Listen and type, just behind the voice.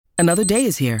Another day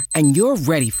is here, and you're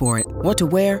ready for it. What to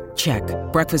wear? Check.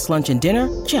 Breakfast, lunch, and dinner?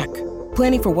 Check.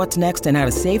 Planning for what's next and how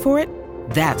to save for it?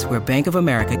 That's where Bank of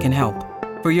America can help.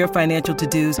 For your financial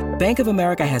to-dos, Bank of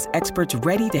America has experts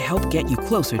ready to help get you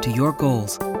closer to your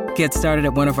goals. Get started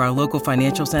at one of our local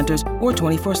financial centers or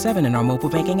 24/7 in our mobile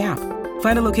banking app.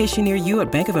 Find a location near you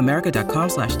at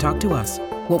bankofamerica.com/talktous.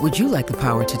 What would you like the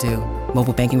power to do?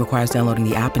 Mobile banking requires downloading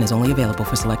the app and is only available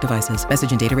for select devices.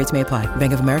 Message and data rates may apply.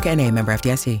 Bank of America N.A., member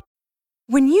FDIC.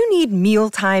 When you need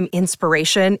mealtime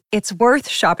inspiration, it's worth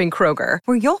shopping Kroger,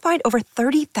 where you'll find over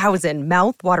 30,000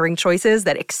 mouth-watering choices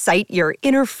that excite your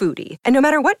inner foodie. And no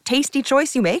matter what tasty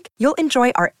choice you make, you'll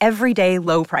enjoy our everyday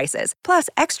low prices, plus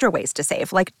extra ways to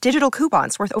save, like digital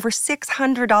coupons worth over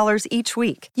 $600 each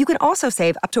week. You can also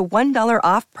save up to $1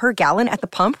 off per gallon at the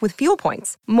pump with fuel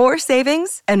points. More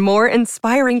savings and more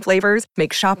inspiring flavors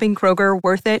make shopping Kroger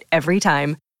worth it every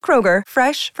time. Kroger,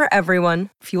 fresh for everyone.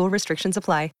 Fuel restrictions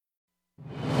apply.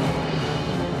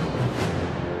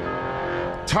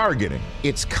 Targeting.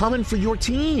 It's coming for your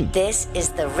team. This is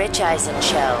the Rich Eisen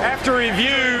Show. After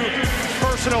review,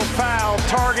 personal foul,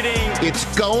 targeting. It's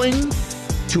going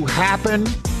to happen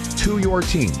to your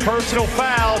team. Personal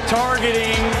foul,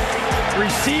 targeting,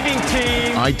 receiving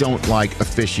team. I don't like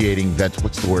officiating.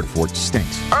 What's the word for it?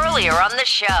 Stinks. Earlier on the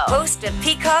show, host of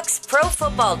Peacock's Pro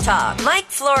Football Talk, Mike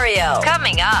Florio.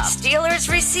 Coming up, Steelers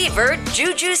receiver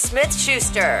JuJu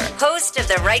Smith-Schuster. Host of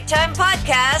the Right Time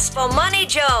Podcast, Bomani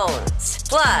Jones.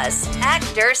 Plus,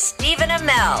 actor Stephen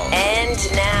Amell. And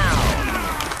now,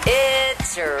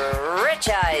 it's Rich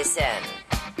Eisen.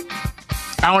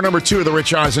 Hour number 2 of the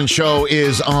Rich Eisen Show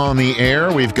is on the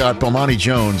air. We've got Bomani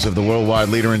Jones of the worldwide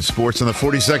leader in sports on the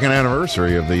 42nd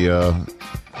anniversary of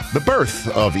the birth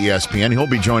of ESPN. He'll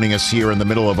be joining us here in the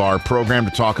middle of our program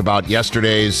to talk about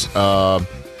yesterday's,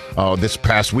 this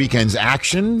past weekend's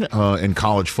action in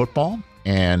college football,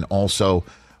 and also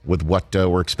with what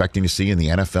we're expecting to see in the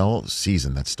NFL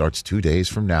season that starts 2 days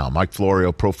from now. Mike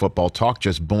Florio, Pro Football Talk,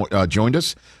 just joined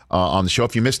us on the show.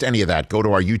 If you missed any of that, go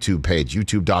to our YouTube page,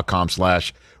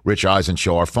 youtube.com/Rich Eisen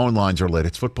Show. Our phone lines are lit.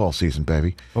 It's football season,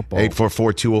 baby.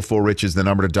 844-204-RICH is the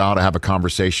number to dial to have a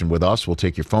conversation with us. We'll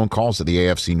take your phone calls. At the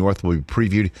AFC North will be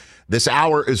previewed this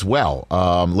hour as well.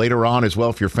 Later on as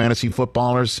well, if you're fantasy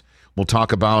footballers, we'll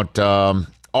talk about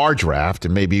our draft,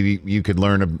 and maybe you could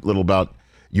learn a little about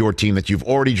your team that you've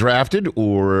already drafted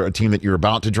or a team that you're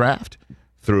about to draft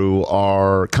through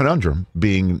our conundrum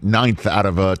being 9th out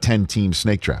of a 10-team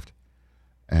snake draft.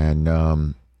 And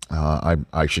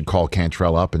I should call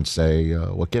Cantrell up and say,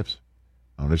 what gives?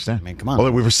 I don't understand. I mean, come on.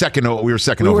 Well, we were second overall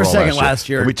last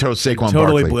year. We chose Saquon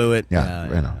totally Barkley. Blew it.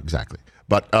 Yeah, exactly.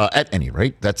 But at any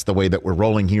rate, that's the way that we're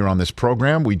rolling here on this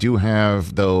program. We do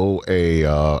have, though,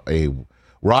 a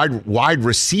wide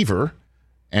receiver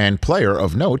and player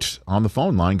of note on the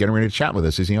phone line, getting ready to chat with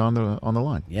us. Is he on the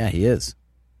line? Yeah, he is.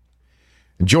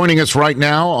 And joining us right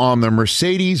now on the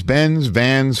Mercedes-Benz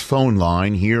Vans phone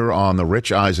line here on the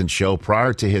Rich Eisen Show,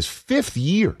 prior to his 5th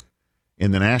year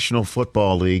in the National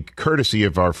Football League, courtesy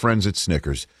of our friends at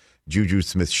Snickers, JuJu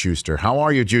Smith-Schuster. How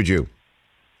are you, JuJu?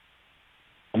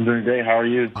 I'm doing great. How are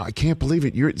you? I can't believe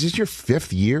it. Is this your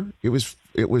 5th year? It was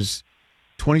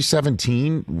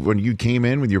 2017 when you came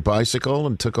in with your bicycle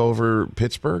and took over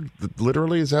Pittsburgh.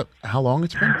 Literally, is that how long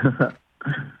it's been?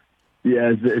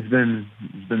 Yeah, it's been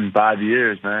 5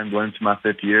 years, man. Going into my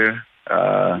 5th year,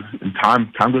 and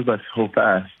time goes by so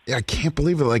fast. Yeah, I can't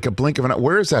believe it. Like a blink of an eye.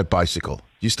 Where is that bicycle? Do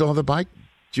you still have the bike,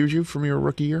 JuJu, from your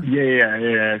rookie year?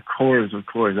 Yeah. Of course.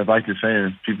 That bike is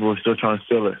saying people are still trying to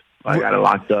steal it. I got it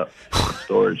locked up in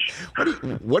storage.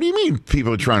 What do you mean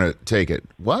people are trying to take it?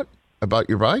 What about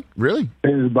your bike? Really?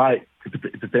 Famous bike.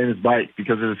 It's a famous bike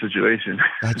because of the situation.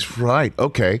 That's right.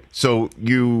 Okay, so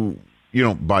you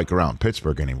don't bike around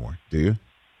Pittsburgh anymore, do you?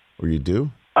 Or you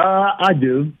do? I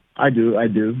do.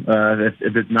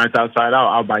 If it's nice outside,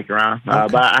 I'll bike around. Okay.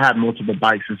 But I had multiple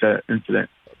bikes since that incident.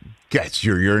 Yes,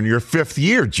 you're in your 5th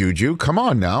year, JuJu. Come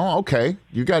on now. Okay,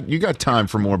 you got time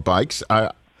for more bikes.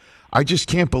 I just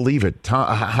can't believe it.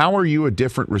 How are you a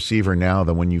different receiver now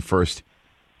than when you first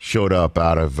showed up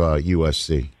out of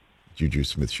USC, JuJu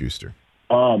Smith-Schuster?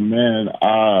 Oh, man.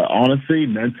 Honestly,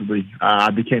 mentally.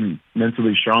 I became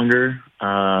mentally stronger,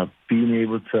 being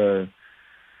able to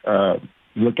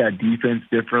look at defense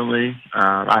differently.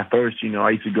 At first, I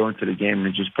used to go into the game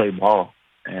and just play ball.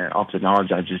 And off the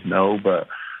knowledge I just know. But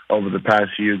over the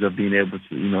past years of being able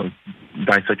to,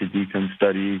 dissect the defense,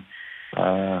 study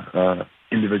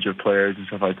individual players and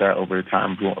stuff like that over the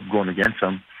time going against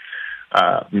them,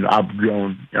 I've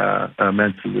grown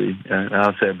mentally, and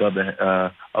I'll say above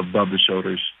the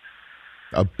shoulders.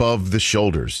 Above the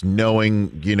shoulders, knowing,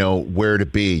 where to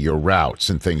be, your routes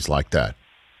and things like that.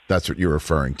 That's what you're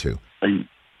referring to.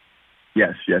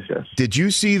 Yes. Did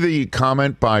you see the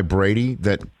comment by Brady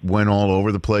that went all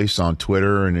over the place on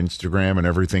Twitter and Instagram and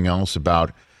everything else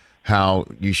about how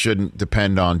you shouldn't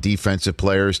depend on defensive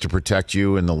players to protect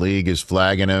you, and the league is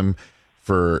flagging him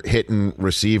for hitting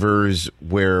receivers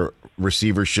where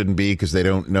receivers shouldn't be because they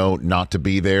don't know not to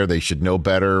be there. They should know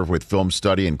better with film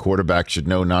study, and quarterbacks should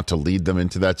know not to lead them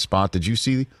into that spot. Did you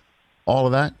see all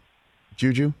of that,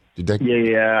 Juju?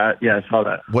 Yeah, I saw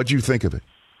that. What'd you think of it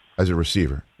as a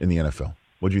receiver in the NFL?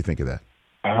 What'd you think of that?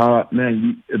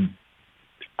 Man,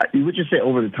 you would just say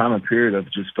over the time and period of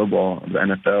just football, the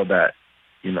NFL, that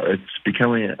it's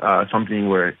becoming something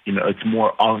where it's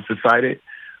more offensive sided,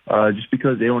 just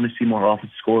because they want to see more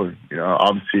offensive scoring.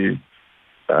 Obviously,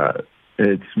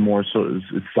 it's more so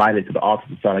it's sided to the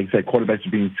offensive side. Like I said, quarterbacks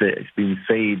are being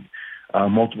saved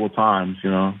multiple times.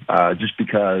 Just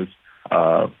because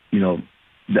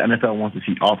the NFL wants to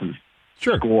see offense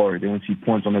score. They want to see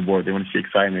points on the board. They want to see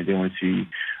excitement. They want to see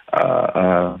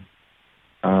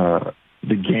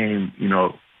the game,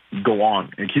 go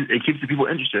on. It keeps the people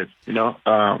interested.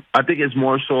 I think it's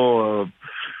more so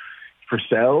for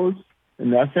sales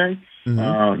in that sense.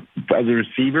 Mm-hmm. As a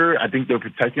receiver, I think they're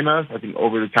protecting us. I think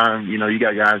over the time, you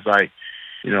got guys like,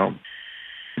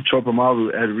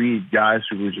 Chopamalu, Ed Reed, guys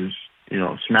who were just,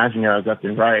 smashing guys left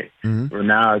and right. Mm-hmm. Where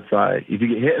now it's like, if you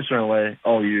get hit a certain way,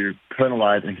 you're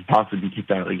penalized and can possibly be kicked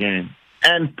out of the game.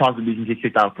 And possibly can get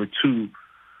kicked out for 2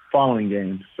 following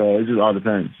games. So it just all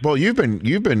depends. Well, you've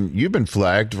been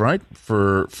flagged, right,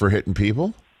 for hitting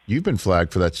people? You've been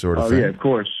flagged for that sort of thing. Oh, yeah, of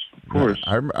course.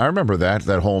 I remember that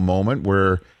whole moment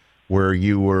where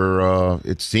you were,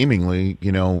 it's seemingly,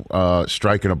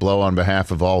 striking a blow on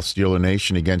behalf of all Steeler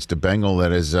Nation against a Bengal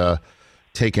that has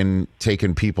taken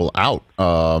people out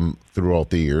throughout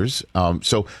the years.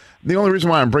 So the only reason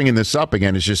why I'm bringing this up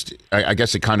again is just, I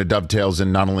guess it kind of dovetails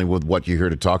in not only with what you're here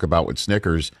to talk about with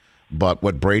Snickers, but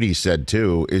what Brady said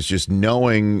too, is just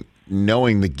knowing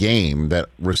the game, that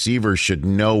receivers should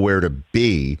know where to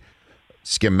be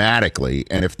schematically,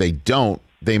 and if they don't,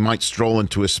 they might stroll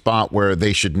into a spot where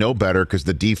they should know better because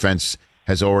the defense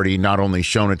has already not only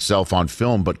shown itself on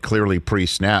film, but clearly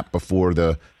pre-snap before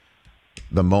the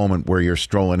moment where you're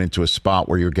strolling into a spot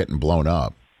where you're getting blown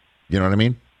up. You know what I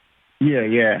mean?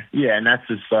 Yeah, and that's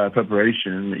just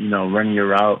preparation, running your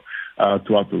route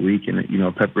throughout the week and,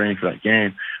 preparing for that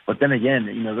game. But then again,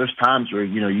 there's times where,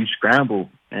 you scramble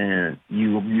and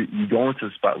you go into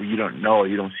a spot where you don't know,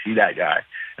 you don't see that guy.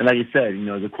 And like you said,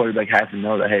 the quarterback has to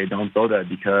know that, hey, don't throw that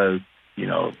because,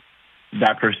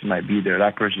 that person might be there.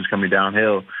 That person's coming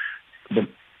downhill. But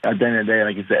at the end of the day,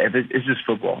 like I said, it's just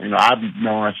football. I've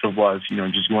known as football as,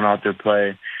 just going out there,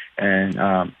 play. And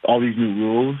all these new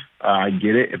rules, I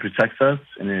get it. It protects us,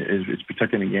 and it's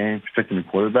protecting the game, protecting the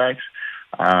quarterbacks.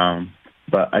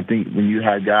 But I think when you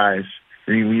have guys,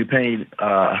 when you're paying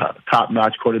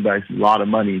top-notch quarterbacks a lot of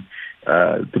money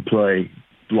to play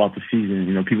throughout the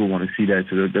season, people want to see that.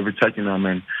 So they're protecting them.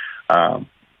 And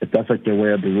if that's like their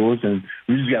way of the rules, then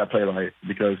we just got to play like it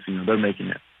because, they're making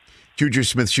it. JuJu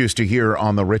Smith-Schuster here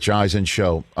on the Rich Eisen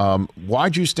Show.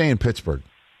 Why'd you stay in Pittsburgh?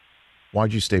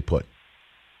 Why'd you stay put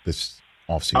this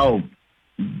offseason?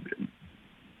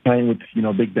 Playing with,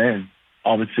 Big Ben.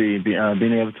 Obviously, being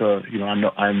able to,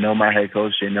 I know my head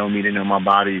coach. They know me. They know my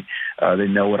body. They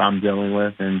know what I'm dealing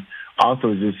with. And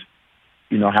also just,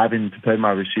 having to play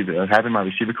having my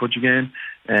receiver coach again.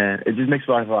 And it just makes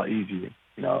life a lot easier.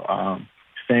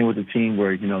 Staying with a team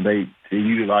where, they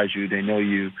utilize you, they know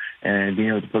you, and being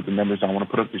able to put the numbers I want to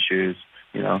put up this year is,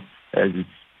 as it's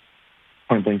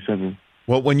point blank simple.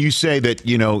 Well, when you say that,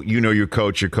 you know your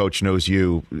coach knows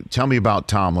you, tell me about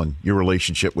Tomlin, your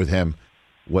relationship with him,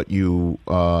 what you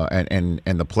and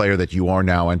the player that you are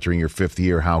now entering your 5th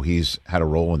year, how he's had a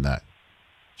role in that,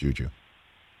 Juju.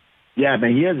 Yeah,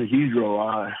 man, he has a huge role.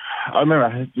 I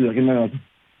remember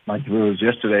like it was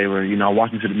yesterday where, I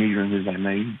walked into the meeting room, he was like,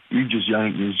 man, you just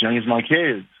young, you're as young as my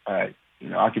kids. I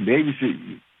can babysit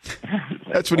you.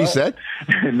 Like, that's what he said?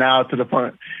 Now to the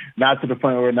point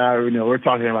where now, we're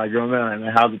talking about grown men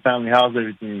and how's the family, how's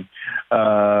everything,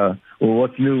 well,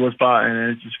 what's new, what's fine.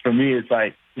 And it's just, for me, it's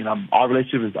like, our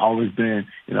relationship has always been,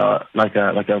 like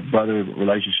a brother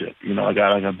relationship. I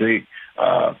got like a big,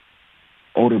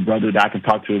 older brother that I can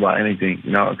talk to about anything,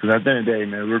 because at the end of the day,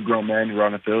 man, we're grown men, we're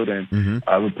on the field, and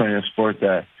we're playing a sport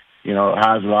that,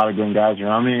 has a lot of grown guys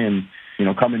around me, and,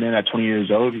 coming in at 20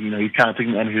 years old, he kind of took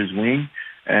me under his wing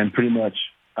and pretty much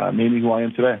made me who I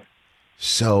am today.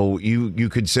 So you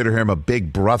consider him a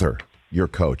big brother, your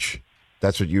coach.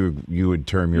 That's what you would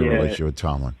term your relationship with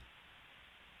Tomlin.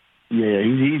 Yeah,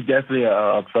 he's definitely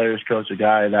a player's coach, a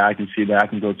guy that I can see that I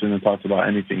can go to and talk about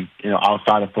anything,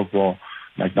 outside of football,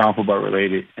 like non-football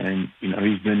related. And,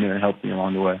 he's been there and helped me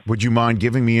along the way. Would you mind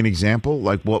giving me an example?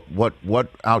 Like what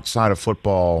outside of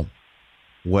football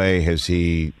way has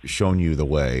he shown you the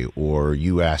way, or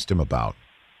you asked him about,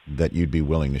 that you'd be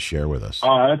willing to share with us?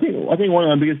 I think one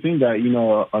of the biggest things that,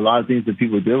 a lot of things that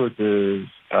people deal with is,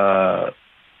 I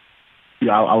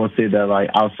would say that, like,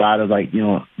 outside of, like,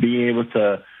 being able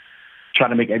to try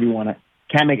to make everyone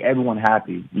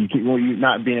happy. You're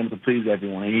not being able to please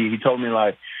everyone. He told me,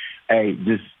 like, hey,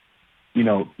 just,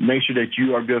 make sure that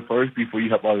you are good first before you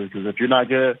help others. Because if you're not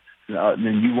good,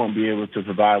 then you won't be able to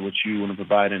provide what you want to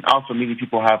provide. And also meeting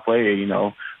people halfway,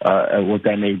 what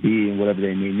that may be and whatever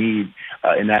they may need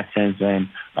in that sense. And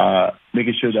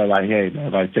making sure that, like, hey,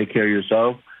 like, take care of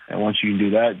yourself. And once you can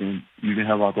do that, then you can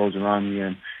help out those around you.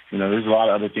 And, there's a lot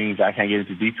of other things I can't get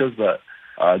into details, but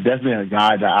definitely a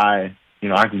guy that I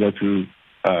can go to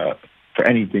for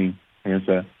anything.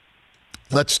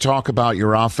 Let's talk about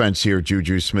your offense here,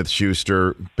 JuJu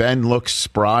Smith-Schuster. Ben looks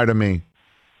spry to me.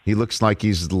 He looks like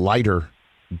he's lighter.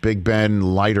 Big Ben,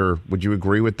 lighter. Would you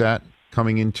agree with that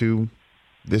coming into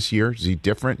this year? Is he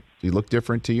different? Does he look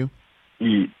different to you?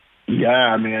 Yeah,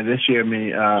 I mean, this year,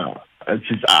 it's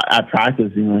just I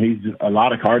practice. He's a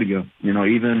lot of cardio.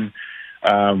 Even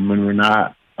when we're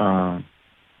not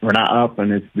up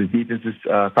and it's the defense is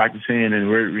practicing and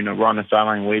we're on the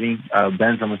sideline waiting.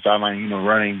 Ben's on the sideline,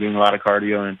 running, doing a lot of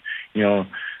cardio, and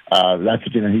that's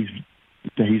something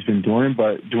that he's been doing,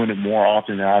 but doing it more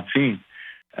often than I've seen.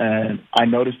 And I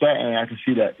noticed that, and I can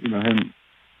see that him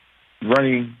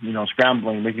running,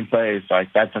 scrambling, making plays,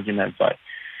 like that's something that's like,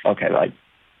 okay, like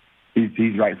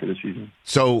he's right for the season.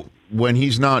 So when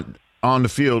he's not on the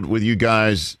field with you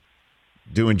guys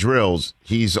doing drills,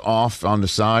 he's off on the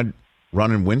side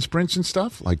running wind sprints and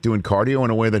stuff, like doing cardio in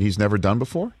a way that he's never done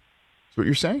before? Is what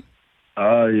you're saying?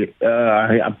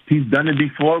 He's done it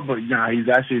before, but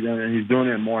he's doing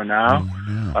it more now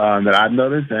that I've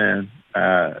noticed, and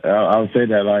I would say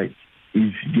that, like,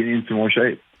 he's getting into more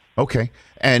shape. Okay,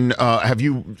 and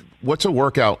what's a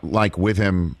workout like with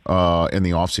him in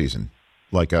the off season,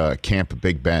 like Camp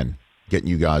Big Ben, getting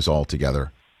you guys all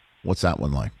together? What's that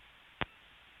one like?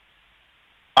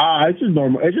 It's just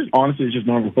normal. It's just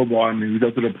normal football. I mean, we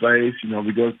go through the plays.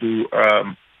 We go through.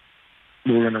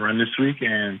 We're going to run this week,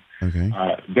 and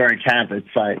during camp,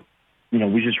 it's like,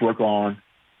 we just work on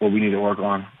what we need to work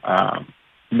on.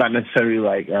 Not necessarily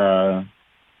like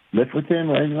lift with him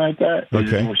or anything like that.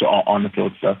 Okay. Just on the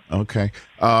field stuff. Okay.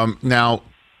 Now,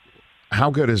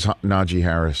 how good is Najee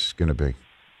Harris going to be?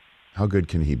 How good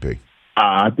can he be?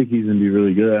 I think he's going to be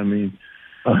really good. I mean,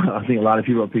 I think a lot of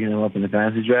people are picking him up in the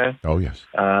fantasy draft. Oh, yes.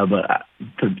 But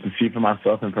to see for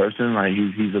myself in person, like,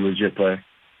 he's a legit player.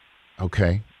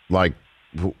 Okay. Like,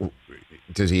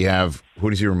 does he have? Who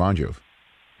does he remind you of?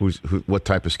 What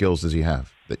type of skills does he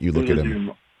have that you look at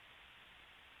him?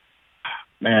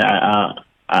 Man,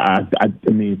 I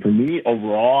mean, for me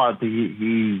overall, I think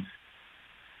he's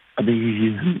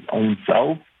his own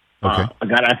self. Okay. A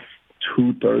guy that's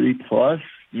 230 plus,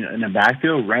 in the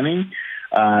backfield running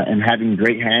and having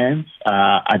great hands.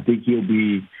 I think he'll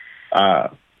be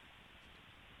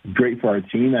great for our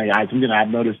team. Something I've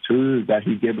noticed too is that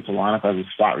he's able to line up as a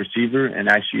slot receiver and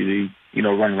actually,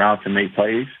 run routes and make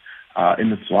plays in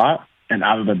the slot and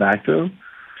out of the backfield.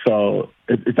 So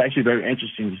it's actually very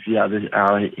interesting to see how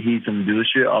he's going to do this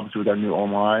year, obviously with our new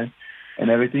O-line and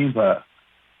everything. But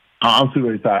I'm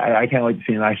super excited. I can't wait to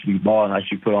see him actually ball and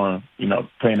actually put on,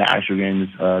 playing the actual game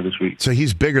this week. So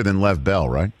he's bigger than Lev Bell,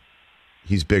 right?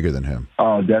 He's bigger than him.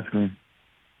 Oh, definitely.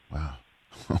 Wow.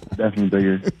 Definitely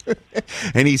bigger.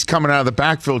 And he's coming out of the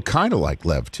backfield kind of like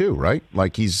Lev too, right?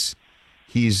 Like he's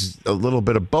a little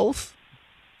bit of both,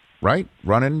 right?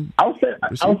 Running. I would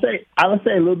say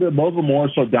a little bit of both, but more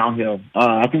so downhill.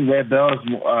 I think Lev Bell is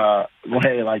kind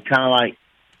of like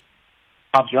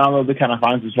hops around a little bit, kind of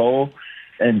finds his hole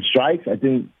and strikes. I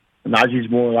think Najee's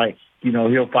more like,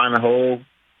 he'll find a hole,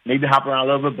 maybe hop around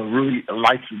a little bit, but really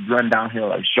likes to run downhill,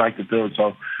 like strike the field.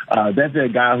 So definitely a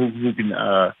guy who can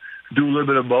do a little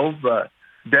bit of both, but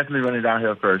definitely running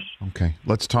downhill first. Okay.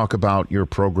 Let's talk about your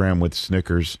program with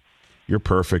Snickers. You're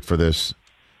perfect for this.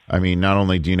 I mean, not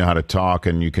only do you know how to talk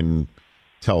and you can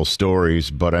tell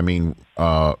stories, but I mean,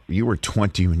 you were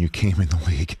 20 when you came in the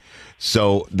league.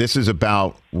 So this is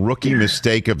about Rookie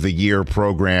Mistake of the Year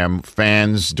program.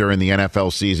 Fans during the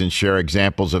NFL season share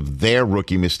examples of their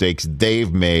rookie mistakes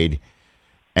they've made.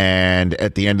 And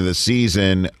at the end of the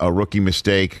season, a rookie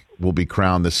mistake will be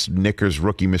crowned the Snickers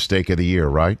Rookie Mistake of the Year,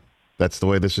 right? That's the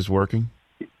way this is working?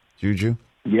 JuJu?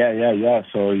 Yeah.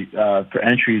 So for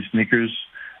entry, Snickers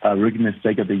rookie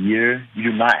mistake of the year.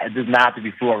 It does not have to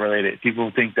be football related.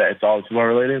 People think that it's always football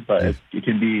related, but it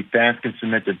can be. Fans can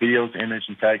submit the videos, image,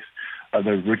 and text of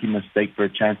the rookie mistake for a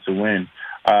chance to win.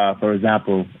 For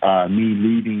example, me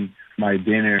leaving my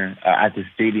dinner at the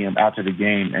stadium after the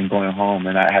game and going home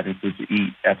and not having food to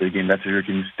eat after the game. That's a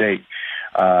rookie mistake.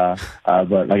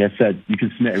 But like I said, you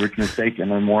can submit a rookie mistake, and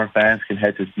learn more. Fans can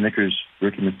head to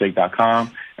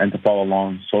SnickersRookieMistake.com and to follow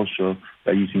along social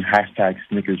by using hashtag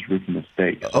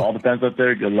SnickersRookieMistake. So all the fans out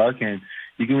there, good luck, and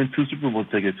you can win 2 Super Bowl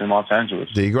tickets in Los Angeles.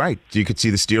 There you go. Right. You could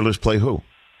see the Steelers play who,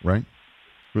 right?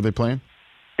 Who are they playing?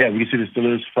 Yeah, we can see the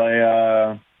Steelers play.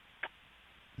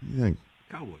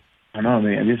 Cowboys. I know,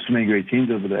 man. There's so many great teams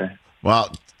over there.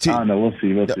 Well, I don't know. We'll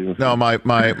see. No,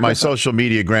 my social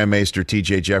media grandmaster,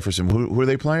 TJ Jefferson. Who are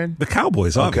they playing? The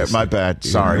Cowboys. Obviously. Okay, my bad.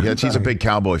 Sorry. Yeah, he's a big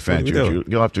Cowboy fan.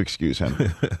 You'll have to excuse him.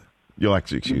 You'll have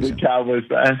to excuse him. Big Cowboys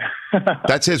fan.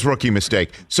 That's his rookie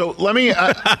mistake. So let me.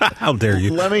 How dare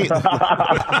you? Let me.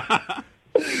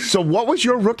 So what was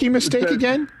your rookie mistake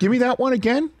again? Give me that one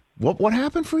again. What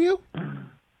happened for you?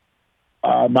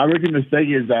 My rookie mistake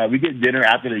is we get dinner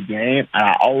after the game, and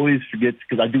I always forget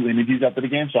because I do interviews after the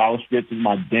game, so I always forget to do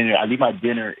my dinner. I leave my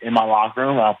dinner in my locker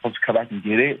room, and I'm supposed to come back and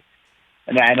get it,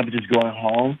 and I end up just going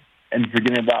home and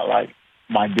forgetting about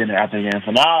my dinner after the game.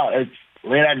 So now it's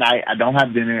late at night. I don't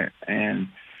have dinner, and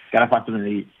gotta find something to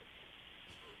eat.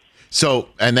 So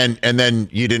and then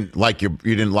you didn't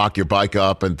lock your bike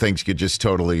up, and things could just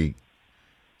totally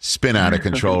spin out of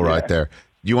control right there.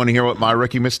 You want to hear what my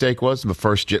rookie mistake was? The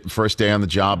first day on the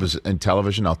job is in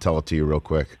television. I'll tell it to you real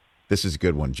quick. This is a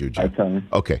good one,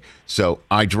 JuJu. Okay, so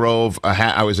I drove.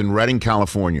 I was in Redding,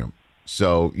 California.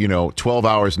 So 12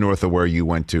 hours north of where you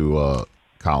went to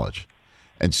college,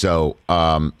 and so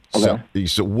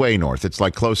so way north. It's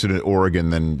like closer to Oregon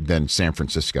than San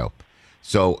Francisco.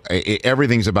 So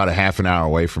everything's about a half an hour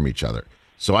away from each other.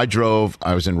 So I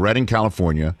was in Redding,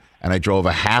 California, and I drove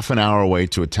a half an hour away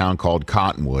to a town called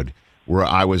Cottonwood, where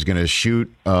I was going to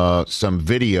shoot some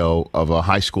video of a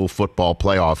high school football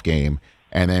playoff game.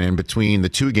 And then in between the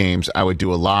 2 games, I would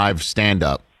do a live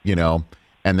stand-up,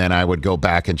 and then I would go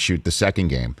back and shoot the second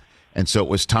game. And so it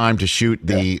was time to shoot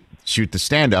the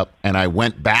stand-up, and I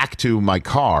went back to my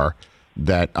car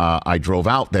that I drove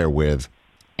out there with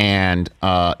and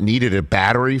needed a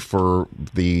battery for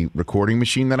the recording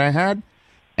machine that I had,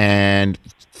 and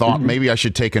thought maybe I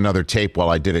should take another tape while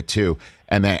I did it too.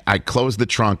 And then I closed the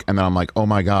trunk, and then I'm like, oh,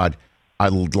 my God, I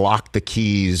locked the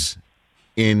keys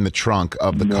in the trunk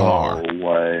of the car. No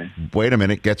way. Wait a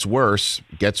minute. Gets worse.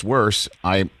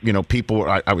 I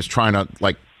was trying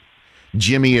to,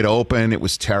 jimmy it open. It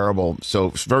was terrible.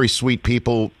 So very sweet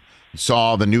people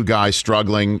saw the new guy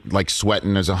struggling,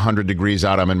 sweating as 100 degrees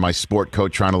out. I'm in my sport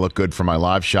coat trying to look good for my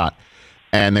live shot.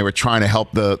 And they were trying to help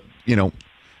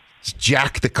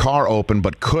jack the car open,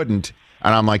 but couldn't.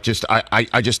 And I'm like,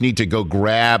 I just need to go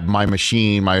grab my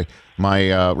machine, my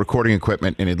recording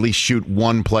equipment, and at least shoot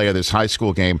one play of this high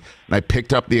school game. And I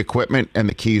picked up the equipment, and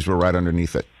the keys were right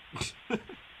underneath it.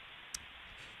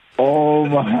 Oh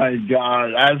my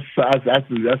God, that's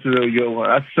a really good one.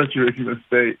 That's such a rookie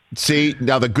mistake. See,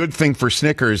 now the good thing for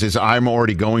Snickers is I'm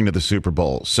already going to the Super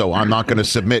Bowl, so I'm not going to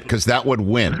submit because that would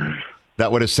win.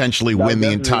 That would essentially win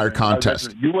the entire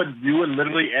contest. You would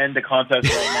literally end the contest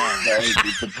right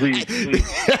now. Please.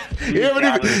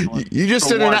 You just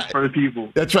said for the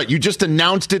people. That's right. You just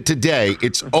announced it today.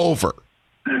 It's over.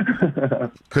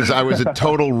 Because I was a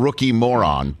total rookie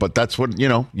moron. But that's what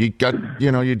you got.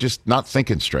 You're just not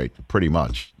thinking straight. Pretty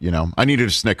much. I needed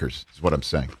a Snickers. Is what I'm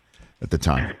saying at the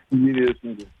time. You needed a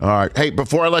Snickers. All right. Hey,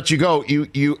 before I let you go,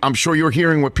 I'm sure you're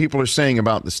hearing what people are saying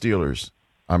about the Steelers.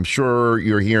 I'm sure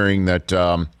you're hearing that,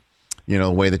 the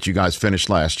way that you guys finished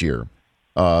last year,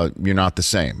 you're not the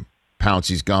same.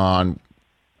 Pouncey's gone.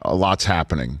 A lot's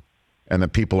happening, and the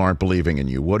people aren't believing in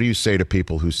you. What do you say to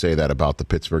people who say that about the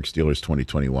Pittsburgh Steelers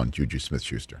 2021, JuJu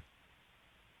Smith-Schuster?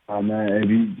 Oh, man, if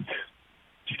you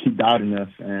just keep doubting us,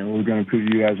 and we're going to prove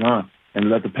you guys wrong. And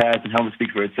let the pads and helmet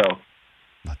speak for itself.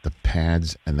 Let the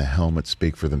pads and the helmet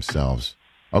speak for themselves.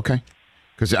 Okay.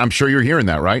 Because I'm sure you're hearing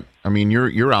that, right? I mean,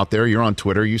 you're out there. You're on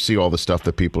Twitter. You see all the stuff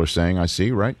that people are saying. I see,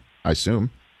 right? I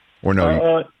assume. Or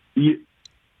no?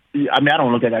 I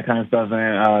don't look at that kind of stuff,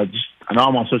 man. I know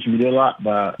I'm on social media a lot,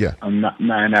 but I'm not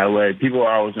in that way. People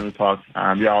are always going to talk.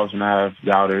 You're always going to have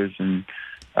doubters and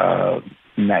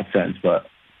in that sense, but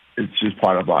it's just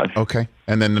part of life. Okay.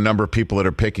 And then the number of people that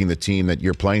are picking the team that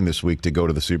you're playing this week to go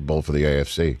to the Super Bowl for the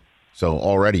AFC. So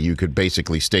already you could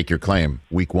basically stake your claim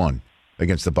week 1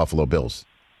 against the Buffalo Bills.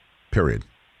 Period.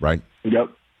 Right? Yep.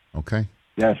 Okay.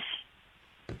 Yes.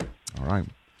 All right.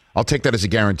 I'll take that as a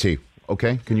guarantee.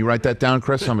 Okay, can you write that down,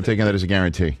 Chris? I'm taking that as a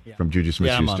guarantee from JuJu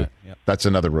Smith-Schuster. Yep. That's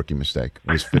another rookie mistake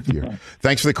in his 5th year.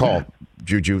 Thanks for the call,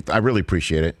 JuJu. I really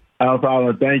appreciate it. No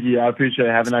problem. Thank you. I appreciate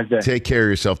it. Have a nice day. Take care of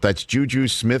yourself. That's JuJu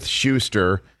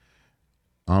Smith-Schuster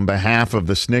on behalf of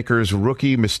the Snickers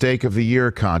Rookie Mistake of the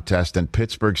Year contest and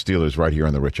Pittsburgh Steelers right here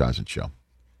on the Rich Eisen Show.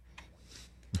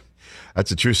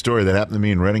 That's a true story that happened to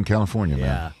me in Redding, California, man.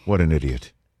 Yeah. What an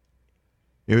idiot.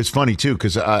 It was funny, too,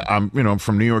 because I'm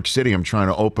from New York City. I'm trying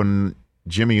to open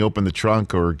the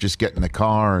trunk or just get in the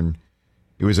car, and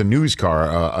it was a news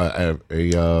car,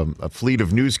 a fleet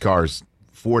of news cars,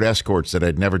 Ford Escorts that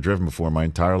I'd never driven before in my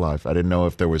entire life. I didn't know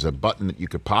if there was a button that you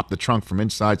could pop the trunk from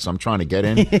inside, so I'm trying to get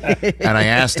in. And I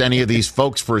asked any of these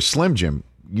folks for a Slim Jim.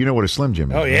 You know what a Slim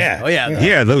Jim is? Oh, yeah. Oh, yeah.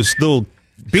 Yeah, those little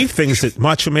beef things that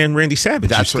Macho Man Randy Savage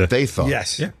That's used what to. they thought.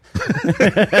 Yes. Yeah.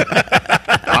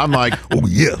 I'm like, oh,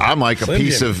 yeah. I'm like a Slim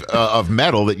piece Jim. of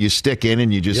metal that you stick in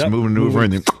and you just maneuver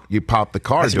and then you pop the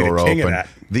car Has to be door the king of open. that.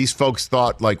 These folks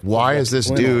thought, like, why is this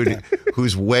dude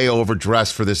who's way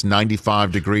overdressed for this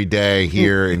 95-degree day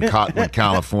here in Cottonwood,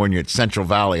 California at Central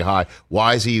Valley High,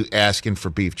 why is he asking for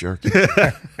beef jerky?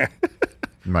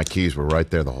 My keys were right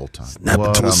there the whole time. Snap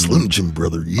it to a Slim Jim,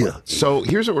 brother. Yeah. So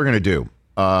here's what we're going to do.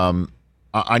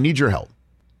 I need your help.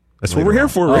 That's what we're here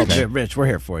for, Rich. Okay, Rich, we're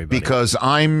here for you, buddy. Because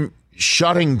I'm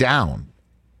shutting down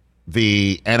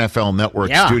the NFL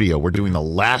Network studio. We're doing the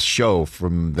last show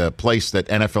from the place that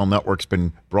NFL Network's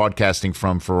been broadcasting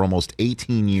from for almost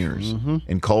 18 years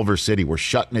in Culver City. We're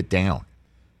shutting it down.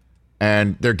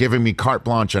 And they're giving me carte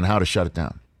blanche on how to shut it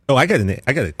down. Oh, I got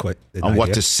to quit. On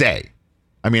what to say.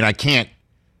 I mean, I can't,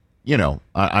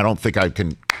 I don't think I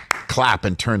can clap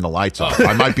and turn the lights off.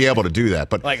 I might be able to do that.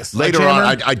 But Like a later on,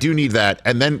 sledgehammer? I do need that.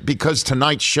 And then because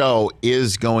tonight's show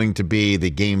is going to be the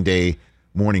game day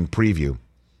morning preview,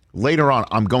 later on,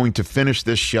 I'm going to finish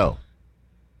this show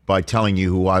by telling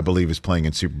you who I believe is playing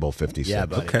in Super Bowl 56. Yeah,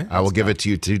 buddy. Okay. I will give it to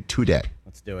you today.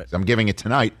 Let's do it. I'm giving it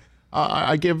tonight.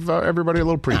 I give everybody a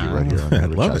little preview right here on the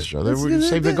love Rich it. Show. We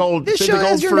save the gold. This Save show the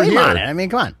gold has your for name here. on it. I mean,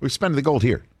 come on. We spend the gold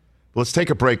here. Let's take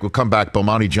a break. We'll come back.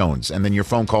 Bomani Jones. And then your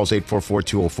phone calls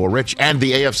 844-204-RICH and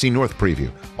the AFC North preview.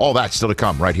 All that still to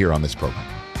come right here on this program.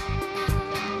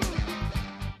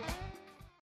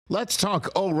 Let's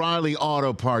talk O'Reilly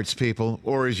Auto Parts, people.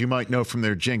 Or as you might know from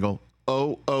their jingle,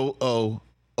 O-O-O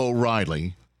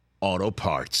O'Reilly Auto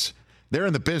Parts. They're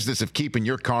in the business of keeping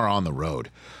your car on the road.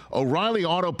 O'Reilly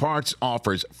Auto Parts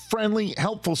offers friendly,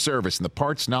 helpful service and the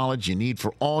parts knowledge you need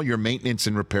for all your maintenance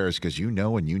and repairs, because you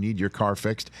know when you need your car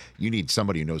fixed, you need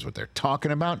somebody who knows what they're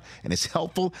talking about and is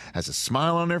helpful, has a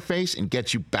smile on their face, and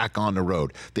gets you back on the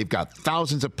road. They've got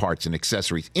thousands of parts and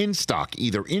accessories in stock,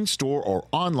 either in-store or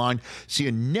online, so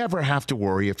you never have to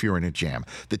worry if you're in a jam.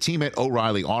 The team at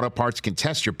O'Reilly Auto Parts can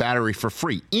test your battery for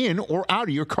free in or out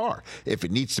of your car. If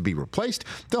it needs to be replaced,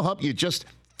 they'll help you just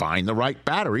find the right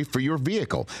battery for your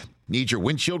vehicle. Need your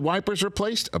windshield wipers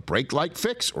replaced, a brake light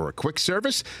fix, or a quick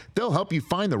service? They'll help you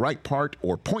find the right part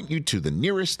or point you to the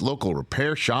nearest local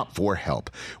repair shop for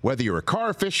help. Whether you're a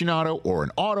car aficionado or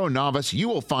an auto novice, you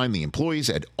will find the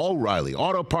employees at O'Reilly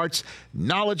Auto Parts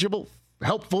knowledgeable,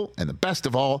 helpful, and the best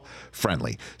of all,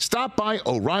 friendly. Stop by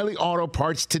O'Reilly Auto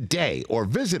Parts today or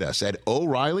visit us at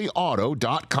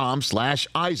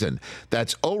O'ReillyAuto.com/Eisen.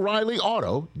 That's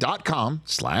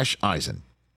O'ReillyAuto.com/Eisen.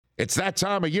 It's that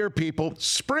time of year, people.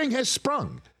 Spring has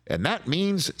sprung, and that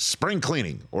means spring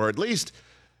cleaning, or at least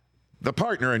the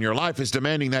partner in your life is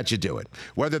demanding that you do it.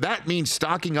 Whether that means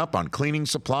stocking up on cleaning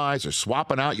supplies or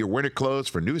swapping out your winter clothes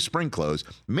for new spring clothes,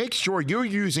 make sure you're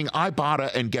using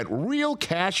Ibotta and get real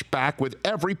cash back with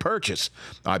every purchase.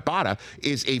 Ibotta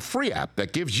is a free app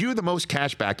that gives you the most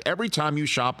cash back every time you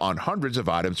shop on hundreds of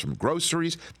items, from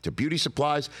groceries to beauty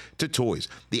supplies to toys.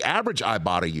 The average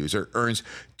Ibotta user earns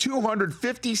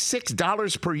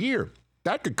 $256 per year.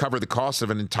 That could cover the cost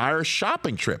of an entire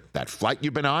shopping trip, that flight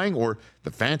you've been eyeing, or the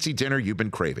fancy dinner you've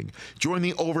been craving. Join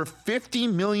the over 50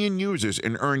 million users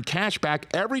and earn cash back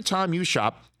every time you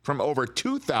shop from over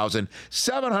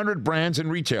 2,700 brands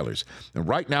and retailers. And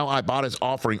right now, Ibotta is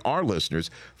offering our listeners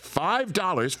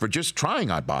 $5 for just trying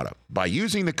Ibotta by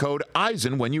using the code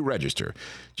Eisen when you register.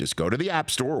 Just go to the App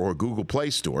Store or Google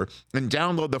Play Store and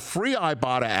download the free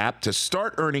Ibotta app to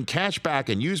start earning cash back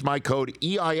and use my code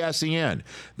EISEN.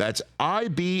 That's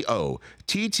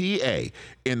IBOTTA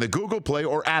in the Google Play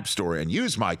or App Store and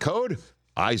use my code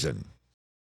Eisen.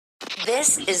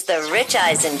 This is the Rich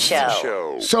Eisen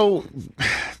Show. So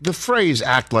the phrase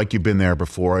 "act like you've been there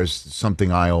before" is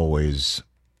something I always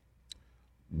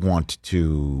want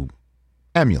to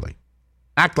emulate.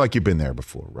 Act like you've been there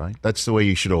before, right? That's the way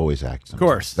you should always act. Sometimes. Of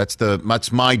course.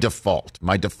 That's my default.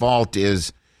 My default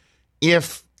is,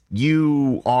 if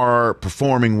you are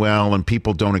performing well and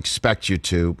people don't expect you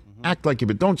to, act like you,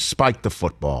 but don't spike the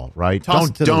football, right?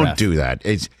 Don't do that.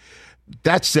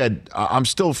 That said, I'm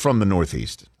still from the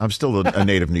Northeast. I'm still a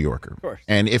native New Yorker. Of course.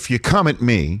 And if you come at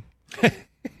me,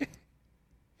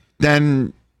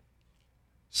 then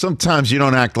sometimes you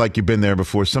don't act like you've been there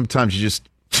before. Sometimes you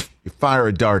fire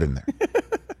a dart in there.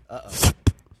 Uh-oh.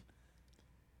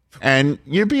 And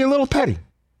you be a little petty.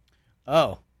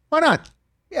 Oh. Why not?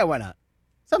 Yeah, why not?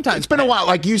 Sometimes. It's been a while.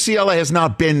 Like UCLA has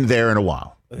not been there in a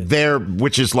while. There,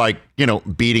 which is like,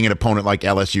 beating an opponent like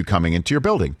LSU coming into your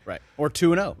building. Right. Or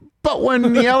 2-0. But when the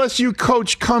LSU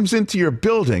coach comes into your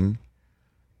building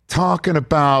talking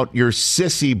about your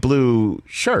sissy blue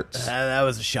shirts. That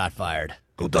was a shot fired.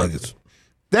 Go Duggets.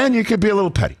 Then you could be a little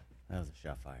petty. That was a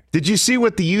shot fired. Did you see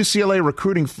what the UCLA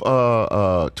recruiting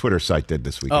Twitter site did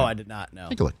this weekend? Oh, I did not know.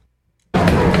 Take a look.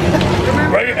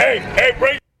 Hey,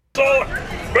 bring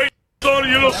on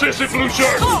your little sissy blue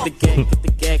shirt. Get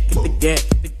the gag,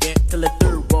 till the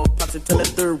third wall, pass it till the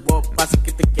third wall, pass it,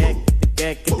 get the gag,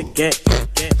 till the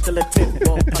 10th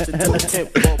wall, pass it till the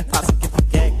 10th wall, pass it,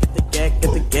 get the gag,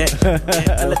 till the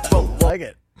 12th wall. I like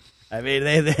it. I mean,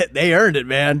 they earned it,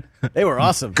 man. They were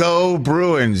awesome. Go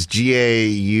Bruins,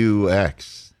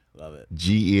 G-A-U-X. Love it.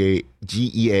 G-E-A-U-X.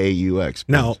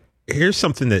 Now, here's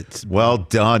something that's well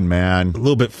done, man. A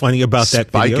little bit funny about that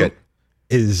Spike video. It.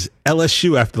 Is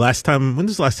LSU after last time? When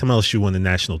was the last time LSU won the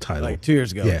national title? Like 2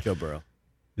 years ago, Yeah. Joe Burrow.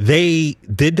 They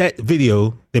did that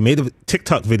video. They made a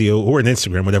TikTok video or an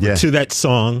Instagram, whatever, to that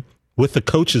song with the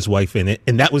coach's wife in it,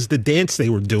 and that was the dance they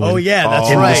were doing. Oh yeah, that's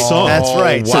in right. The song. That's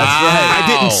right. Wow. That's right. I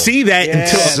didn't see that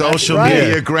until social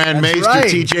media grand maester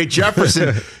T.J.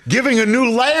 Jefferson giving a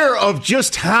new layer of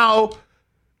just how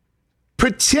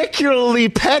particularly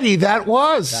petty that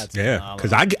was.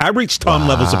 Because I reached Tom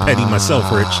levels of petty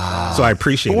myself, Rich, so I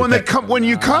appreciate it. But when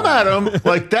you come at them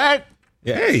like that,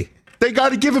 hey, they got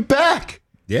to give it back.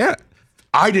 Yeah,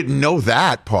 I didn't know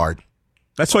that part.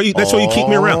 That's why you keep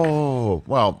me around. Oh,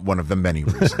 well, one of the many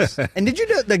reasons. And did you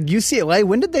know the UCLA?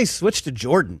 When did they switch to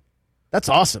Jordan? That's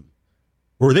awesome.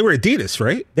 Or they were Adidas,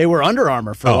 right? They were Under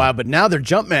Armour for a while, but now they're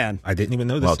Jumpman. I didn't even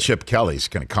know this. Well, Chip Kelly's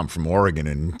going to come from Oregon,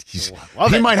 and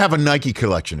he might have a Nike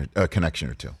connection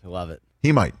or two. I love it.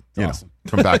 He might, Awesome.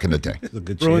 from back in the day. There's a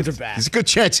good Bruins chance. are back. There's a good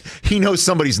chance he knows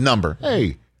somebody's number.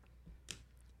 Hey,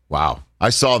 wow! I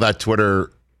saw that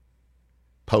Twitter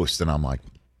post, and I'm like,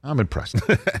 I'm impressed.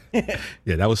 Yeah,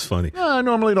 that was funny. I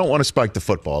normally don't want to spike the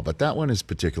football, but that one is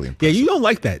particularly impressive. Yeah, you don't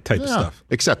like that type of stuff.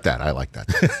 Except that. I like that.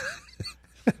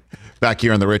 Back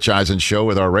here on the Rich Eisen Show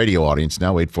with our radio audience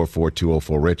now,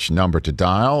 844-204-RICH, number to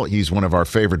dial. He's one of our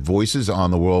favorite voices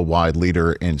on the worldwide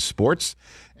leader in sports.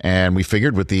 And we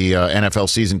figured with the NFL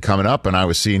season coming up, and I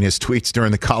was seeing his tweets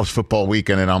during the college football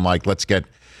weekend, and I'm like, let's get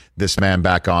this man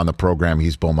back on the program.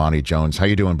 He's Bomani Jones. How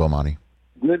you doing, Bomani?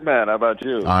 Good, man. How about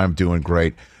you? I'm doing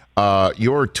great.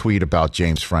 Your tweet about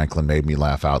James Franklin made me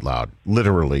laugh out loud.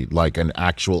 Literally, like an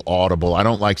actual audible. I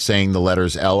don't like saying the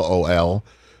letters LOL,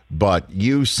 but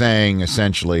you saying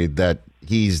essentially that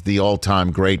he's the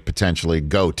all-time great, potentially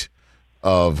GOAT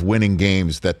of winning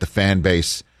games that the fan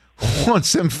base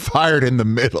wants him fired in the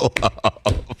middle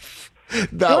of.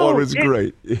 That one was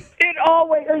great. It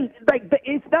always,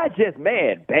 it's not just,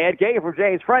 man, bad game for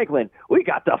James Franklin. We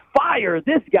got to fire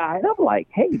this guy. And I'm like,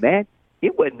 hey, man,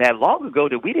 it wasn't that long ago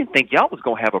that we didn't think y'all was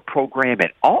going to have a program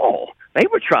at all. They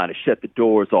were trying to shut the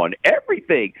doors on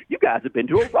everything. You guys have been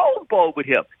to a Rose Bowl with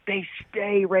him. They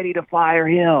stay ready to fire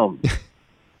him.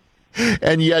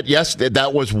 And yet, yes,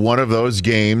 that was one of those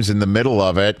games in the middle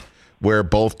of it where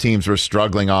both teams were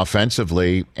struggling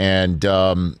offensively, and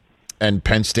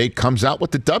Penn State comes out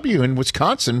with the W in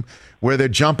Wisconsin, where they're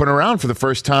jumping around for the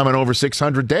first time in over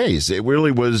 600 days. It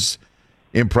really was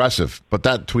impressive. But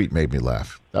that tweet made me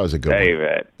laugh. That was a good one. Hey,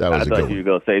 man. That was I thought you were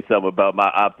going to say something about my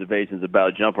observations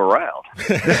about jump around.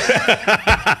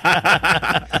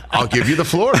 I'll give you the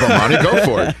floor, Bomani. Go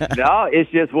for it. No, it's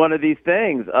just one of these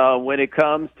things. When it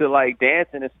comes to, like,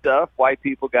 dancing and stuff, white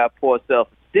people got poor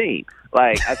self-esteem.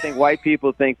 Like, I think white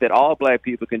people think that all black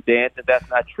people can dance, and that's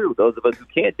not true. Those of us who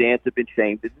can't dance have been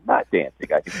shamed into not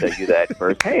dancing. I can tell you that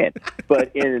firsthand.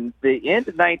 But in the end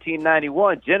of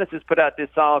 1991, Genesis put out this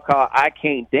song called I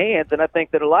Can't Dance, and I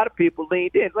think that a lot of people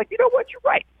leaned in. Like, you know what? You're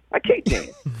right. I can't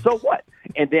dance. So what?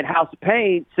 And then House of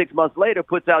Pain, 6 months later,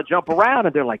 puts out Jump Around,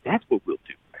 and they're like, that's what we'll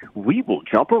do. We will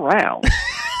jump around.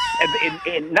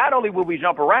 And not only will we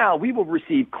jump around, we will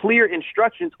receive clear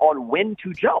instructions on when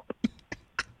to jump.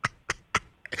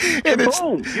 And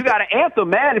boom, you got an anthem,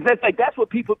 man. If that's what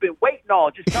people have been waiting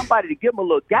on, just somebody to give them a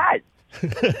little guidance.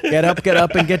 Get up,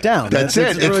 and get down. That's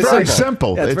it. It's very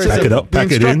simple. Yeah, it's very simple. Pack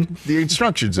it in. The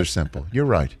instructions are simple. You're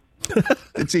right.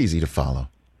 It's easy to follow.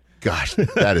 Gosh,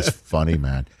 that is funny,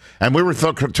 man. And we were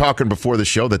talking before the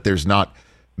show that there's not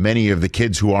many of the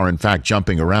kids who are, in fact,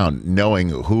 jumping around knowing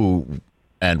who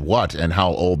and what and how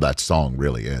old that song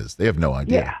really is. They have no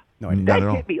idea. Yeah. No idea.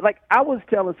 That hit me. Like, I was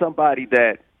telling somebody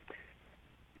that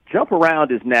Jump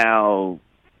Around is now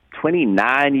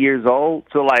 29 years old.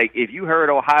 So, like, if you heard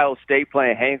Ohio State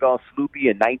playing Hang On Sloopy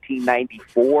in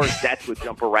 1994, that's what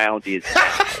Jump Around is now.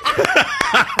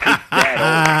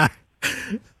 That old.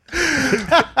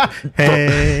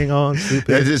 Hang on,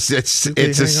 stupid. It's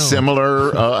a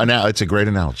similar it's a great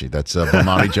analogy. That's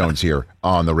Bomani Jones here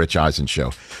on the Rich Eisen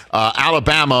Show.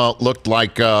 Alabama looked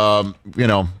like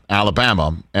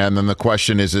Alabama, and then the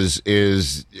question is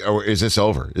this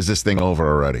over? Is this thing over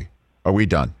already? Are we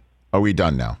done? Are we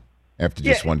done now after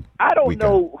just one? I don't weekend?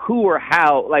 know who or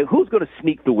how. Like, who's going to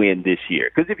sneak the win this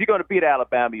year? Because if you're going to beat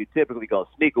Alabama, you're typically going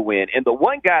to sneak a win. And the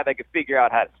one guy that could figure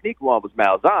out how to sneak one was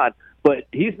Malzahn. But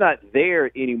he's not there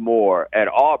anymore at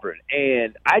Auburn.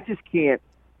 And I just can't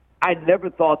 – I never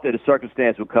thought that a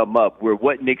circumstance would come up where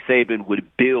what Nick Saban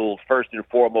would build first and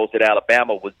foremost at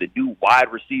Alabama was the new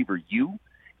wide receiver U.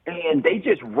 And they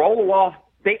just roll off.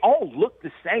 They all look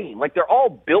the same. Like, they're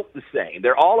all built the same.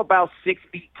 They're all about 6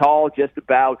 feet tall, just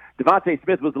about. Devontae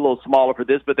Smith was a little smaller for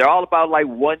this, but they're all about like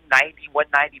 190,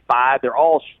 195. They're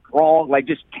all strong, like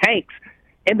just tanks.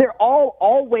 And they're all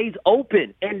always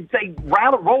open. And they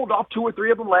rolled off 2 or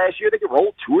 3 of them last year. They can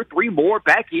roll 2 or 3 more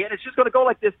back in. It's just going to go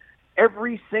like this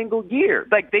every single year.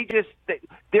 Like,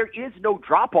 there is no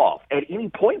drop-off at any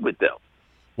point with them.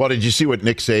 Well, did you see what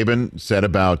Nick Saban said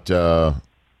about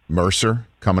Mercer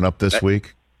coming up this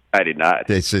week? I did not.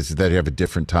 They said that they have a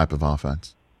different type of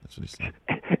offense. That's what he said.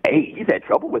 Hey, he's had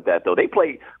trouble with that, though. They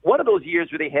played one of those years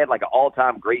where they had like an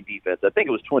all-time great defense. I think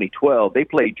it was 2012. They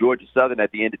played Georgia Southern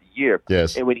at the end of the year.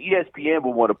 Yes. And when ESPN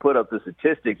would want to put up the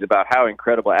statistics about how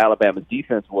incredible Alabama's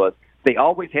defense was, they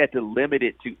always had to limit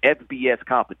it to FBS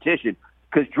competition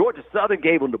because Georgia Southern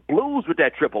gave them the blues with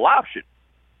that triple option.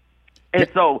 And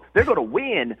so they're going to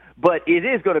win, but it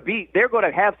is going to be – they're going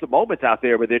to have some moments out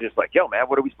there where they're just like, yo, man,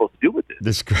 what are we supposed to do with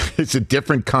this? It's a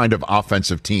different kind of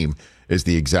offensive team is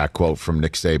the exact quote from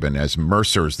Nick Saban, as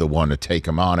Mercer's the one to take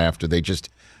them on after they just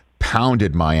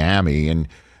pounded Miami. And,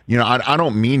 you know, I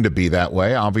don't mean to be that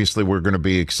way. Obviously, we're going to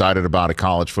be excited about a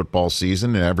college football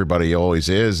season, and everybody always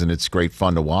is, and it's great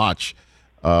fun to watch.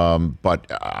 But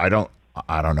I don't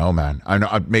know, man. I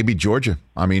know maybe Georgia.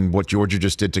 I mean, what Georgia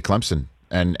just did to Clemson.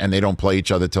 And they don't play each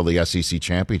other till the SEC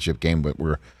championship game, but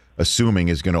we're assuming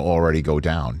is going to already go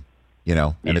down, you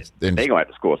know. And they're going to have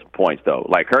to score some points, though.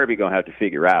 Like, Kirby going to have to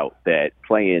figure out that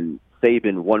playing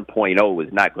Saban 1.0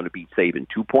 is not going to beat Saban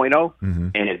 2.0. Mm-hmm.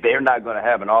 And if they're not going to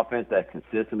have an offense that's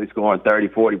consistently scoring 30,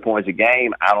 40 points a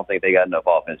game, I don't think they got enough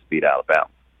offense to beat Alabama.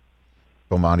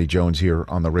 Bomani Jones here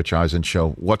on the Rich Eisen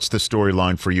Show. What's the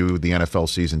storyline for you, the NFL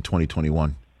season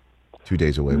 2021? 2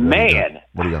 days away.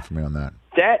 What do you got for me on that?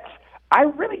 I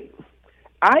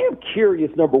am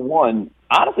curious, number one,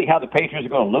 honestly, how the Patriots are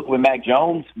going to look with Mac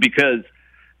Jones, because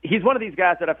he's one of these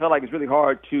guys that I feel like is really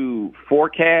hard to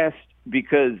forecast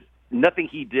because nothing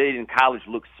he did in college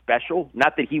looks special.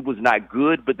 Not that he was not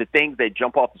good, but the things that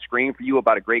jump off the screen for you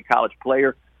about a great college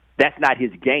player, that's not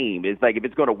his game. It's like if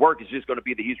it's going to work, it's just going to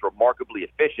be that he's remarkably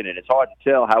efficient, and it's hard to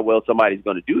tell how well somebody's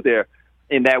going to do there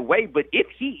in that way. But if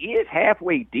he is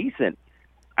halfway decent,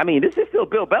 I mean, this is still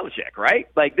Bill Belichick, right?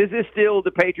 Like, this is still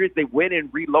the Patriots. They went and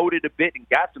reloaded a bit and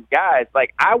got some guys.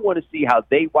 Like, I want to see how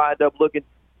they wind up looking.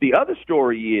 The other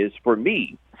story is, for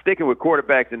me, sticking with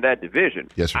quarterbacks in that division,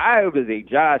 yes, sir. I was a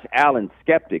Josh Allen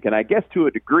skeptic, and I guess to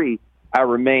a degree I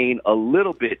remain a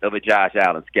little bit of a Josh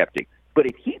Allen skeptic. But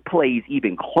if he plays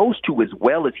even close to as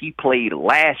well as he played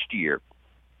last year,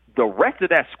 the rest of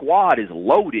that squad is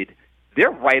loaded. They're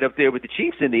right up there with the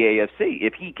Chiefs in the AFC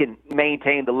if he can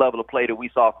maintain the level of play that we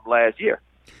saw from last year.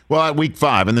 Well, at week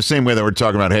 5, in the same way that we're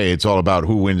talking about, hey, it's all about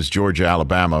who wins Georgia,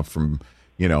 Alabama from,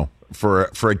 you know, for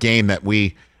a game that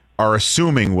we are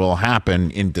assuming will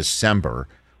happen in December.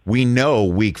 We know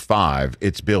week 5,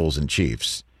 it's Bills and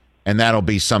Chiefs. And that'll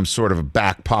be some sort of a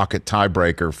back pocket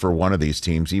tiebreaker for one of these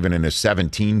teams, even in a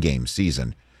 17-game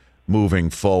season moving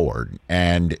forward.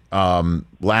 And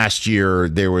last year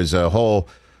there was a whole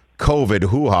COVID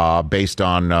hoo-ha based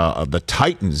on the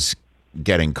Titans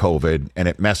getting COVID, and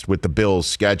it messed with the Bills'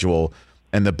 schedule,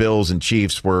 and the Bills and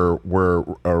Chiefs were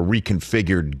a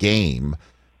reconfigured game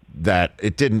that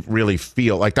it didn't really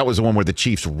feel like. That was the one where the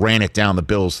Chiefs ran it down the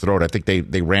Bills' throat. I think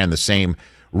they ran the same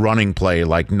running play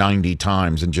like 90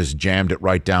 times and just jammed it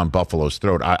right down Buffalo's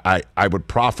throat. I would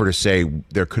proffer to say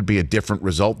there could be a different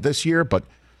result this year, but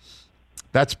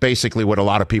that's basically what a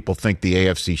lot of people think the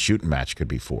AFC shooting match could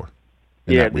be for.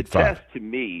 in that week 5. The test to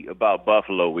me about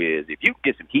Buffalo is if you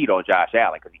get some heat on Josh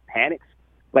Allen because he panics,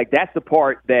 like that's the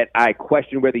part that I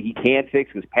question whether he can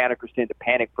fix because panickers tend to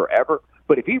panic forever.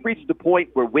 But if he reaches the point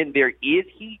where when there is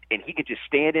heat and he can just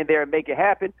stand in there and make it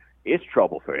happen, it's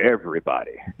trouble for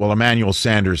everybody. Well, Emmanuel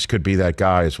Sanders could be that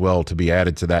guy as well to be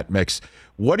added to that mix.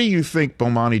 What do you think,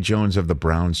 Bomani Jones, of the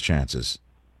Browns' chances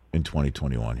in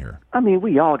 2021 here? I mean,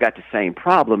 we all got the same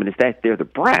problem, and it's that they're the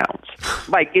Browns.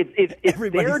 Like, if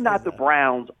they're not the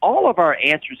Browns, all of our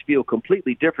answers feel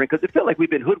completely different because it feels like we've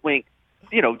been hoodwinked,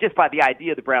 just by the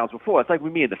idea of the Browns before. It's like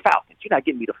with me and the Falcons. You're not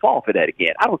getting me to fall for that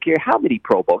again. I don't care how many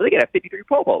Pro Bowlers. They can have 53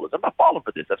 Pro Bowlers. I'm not falling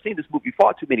for this. I've seen this movie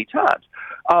far too many times.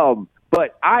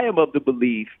 But I am of the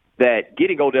belief that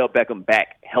getting Odell Beckham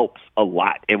back helps a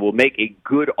lot and will make a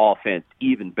good offense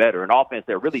even better, an offense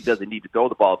that really doesn't need to throw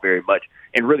the ball very much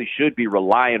and really should be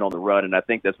relying on the run, and I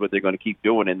think that's what they're going to keep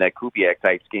doing in that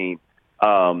Kubiak-type scheme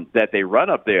that they run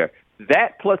up there.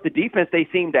 That plus the defense they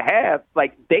seem to have,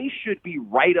 like they should be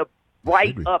right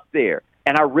up there.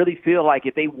 And I really feel like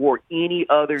if they wore any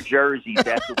other jersey,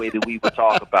 that's the way that we would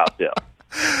talk about them.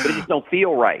 But it just don't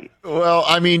feel right. Well,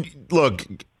 I mean, look,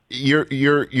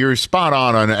 you're spot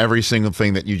on every single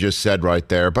thing that you just said right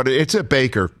there. But it's a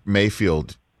Baker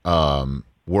Mayfield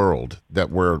world that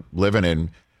we're living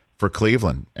in for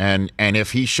Cleveland. And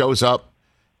if he shows up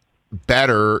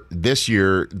better this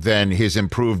year than his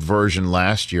improved version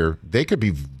last year, they could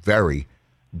be very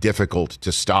difficult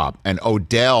to stop. And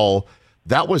Odell,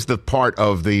 that was the part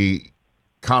of the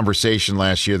conversation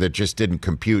last year that just didn't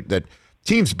compute, that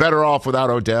team's better off without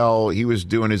Odell. He was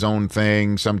doing his own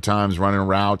thing, sometimes running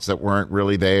routes that weren't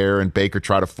really there, and Baker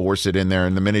tried to force it in there.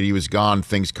 And the minute he was gone,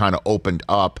 things kind of opened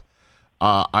up.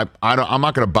 I'm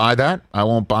not going to buy that. I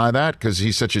won't buy that because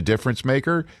he's such a difference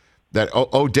maker. That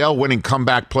Odell winning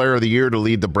comeback player of the year to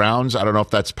lead the Browns, I don't know if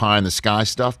that's pie in the sky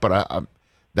stuff, but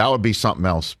that would be something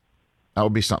else. That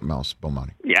would be something else,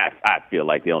 Bomani. Yeah, I feel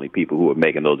like the only people who are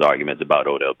making those arguments about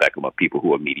Odell Beckham are people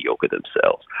who are mediocre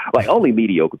themselves. Like, only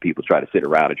mediocre people try to sit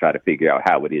around and try to figure out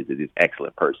how it is that this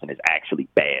excellent person is actually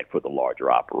bad for the larger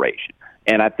operation.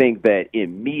 And I think that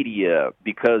in media,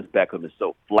 because Beckham is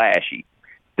so flashy,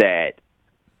 that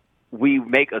we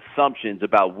make assumptions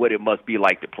about what it must be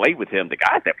like to play with him. The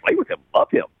guys that play with him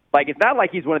love him. Like, it's not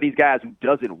like he's one of these guys who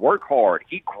doesn't work hard.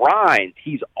 He grinds.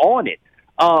 He's on it.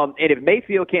 And if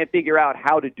Mayfield can't figure out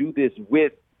how to do this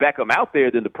with Beckham out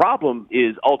there, then the problem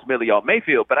is ultimately on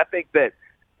Mayfield. But I think that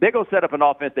they're going to set up an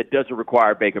offense that doesn't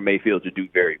require Baker Mayfield to do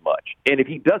very much. And if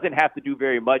he doesn't have to do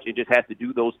very much and just has to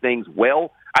do those things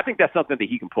well, I think that's something that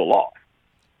he can pull off.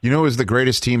 You know who is the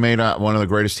greatest teammate? One of the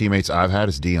greatest teammates I've had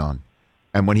is Dion.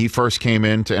 And when he first came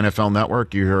into NFL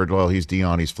Network, you heard, well, he's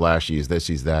Dion, he's flashy, he's this,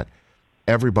 he's that.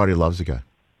 Everybody loves the guy.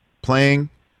 Playing,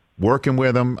 working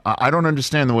with him. I don't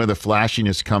understand the way the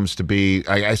flashiness comes to be.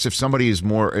 I guess if somebody is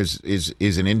more is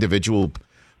an individual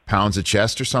pounds of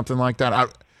chest or something like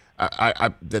that,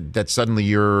 that suddenly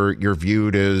you're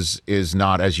viewed as is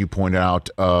not, as you pointed out,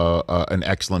 an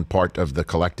excellent part of the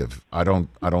collective. I don't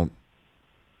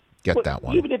get that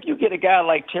one. Even if you get a guy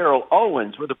like Terrell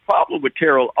Owens, where the problem with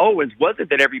Terrell Owens wasn't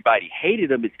that everybody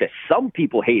hated him, it's that some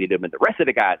people hated him and the rest of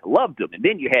the guys loved him, and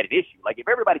then you had an issue. Like, if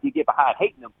everybody could get behind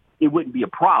hating him, it wouldn't be a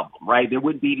problem, right? There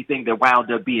wouldn't be anything that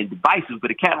wound up being divisive, but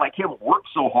a cat like him works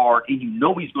so hard, and you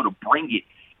know he's going to bring it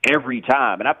every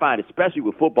time. And I find, especially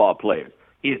with football players,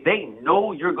 if they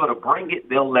know you're going to bring it,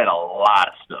 they'll let a lot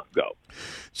of stuff go.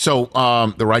 So,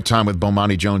 the Right Time with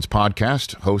Bomani Jones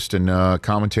podcast, host and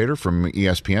commentator from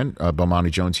ESPN,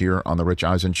 Bomani Jones here on the Rich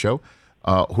Eisen Show.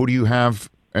 Who do you have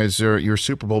as your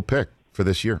Super Bowl pick for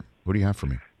this year? Who do you have for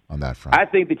me on that front? I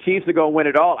think the Chiefs are going to win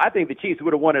it all. I think the Chiefs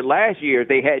would have won it last year if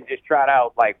they had just tried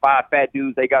out like 5 fat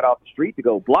dudes they got off the street to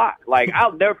go block. Like,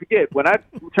 I'll never forget when I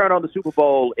turned on the Super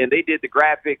Bowl and they did the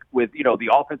graphic with, the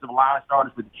offensive line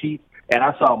starters for the Chiefs. And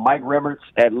I saw Mike Remmerts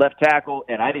at left tackle,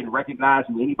 and I didn't recognize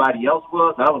who anybody else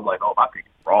was. I was like, oh, my pick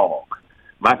is wrong.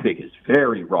 My pick is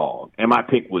very wrong. And my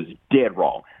pick was dead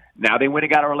wrong. Now they went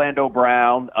and got Orlando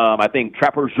Brown. I think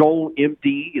Trapper Joel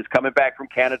MD is coming back from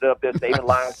Canada up there saving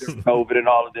lives during COVID and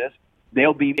all of this.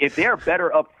 They'll be, if they're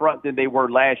better up front than they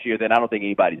were last year, then I don't think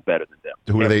anybody's better than them.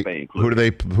 Who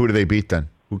do they beat then?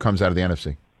 Who comes out of the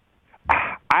NFC?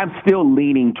 I'm still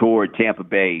leaning toward Tampa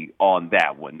Bay on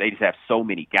that one. They just have so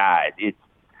many guys.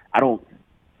 I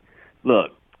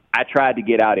tried to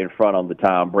get out in front on the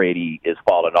Tom Brady is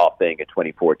falling off thing in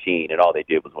 2014, and all they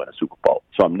did was win a Super Bowl.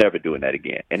 So I'm never doing that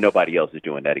again, and nobody else is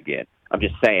doing that again. I'm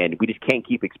just saying we just can't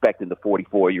keep expecting the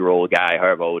 44-year-old guy,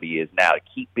 however old he is now, to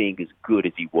keep being as good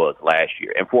as he was last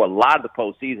year. And for a lot of the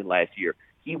postseason last year,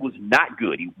 he was not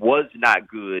good. He was not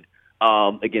good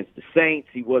Against the Saints,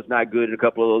 he was not good in a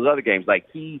couple of those other games. Like,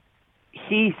 he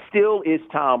still is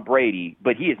Tom Brady,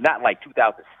 but he is not like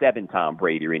 2007 Tom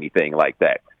Brady or anything like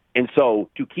that. And so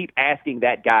to keep asking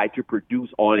that guy to produce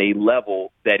on a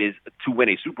level that is to win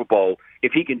a Super Bowl,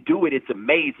 if he can do it, it's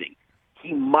amazing.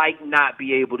 He might not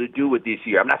be able to do it this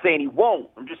year. I'm not saying he won't.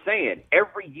 I'm just saying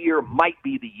every year might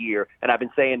be the year, and I've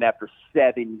been saying that for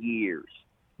 7 years.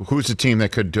 Who's the team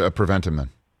that could prevent him then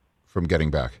from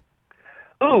getting back?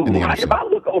 Ooh, if I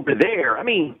look over there, I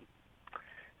mean,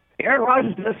 Aaron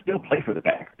Rodgers does still play for the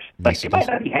Packers. Like, he might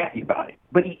not be happy about it,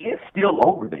 but he is still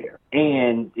over there.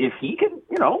 And if he can,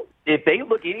 if they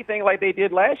look anything like they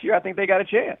did last year, I think they got a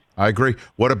chance. I agree.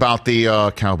 What about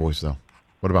the Cowboys, though?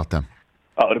 What about them?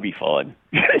 Oh, it'll be fun.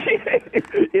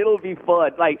 It'll be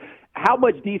fun. Like, how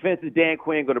much defense is Dan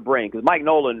Quinn going to bring? Because Mike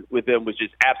Nolan with them was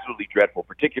just absolutely dreadful,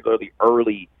 particularly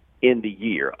early in the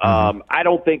year. I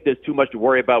don't think there's too much to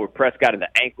worry about with Prescott and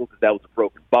the ankle because that was a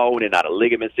broken bone and not a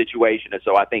ligament situation. And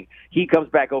so I think he comes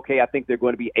back okay. I think they're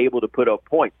going to be able to put up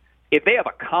points. If they have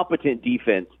a competent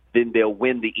defense, then they'll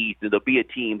win the East, and they'll be a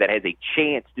team that has a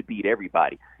chance to beat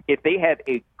everybody. If they have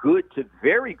a good to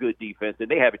very good defense, then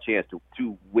they have a chance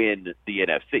to win the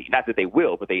NFC. Not that they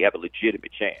will, but they have a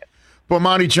legitimate chance.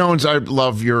 Bomani Jones, I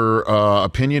love your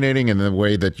opinionating and the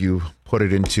way that you put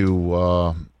it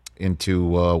into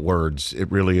words. It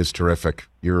really is terrific.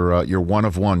 You're one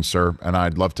of one, sir, and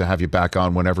I'd love to have you back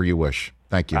on whenever you wish.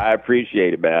 Thank you. I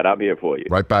appreciate it, man. I'm here for you.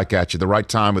 Right back at you. The Right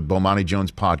Time with Bomani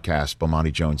Jones podcast.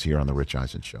 Bomani Jones here on The Rich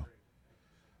Eisen Show.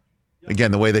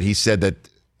 Again, the way that he said that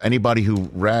anybody who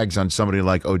rags on somebody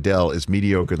like Odell is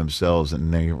mediocre themselves,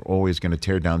 and they're always going to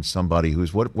tear down somebody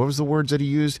who's, what was the words that he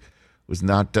used? Was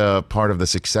not part of the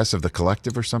success of the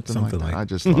collective or something like that. I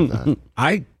just love that.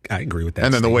 I agree with that.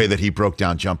 And then the way that he broke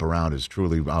down Jump Around is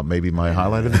truly maybe my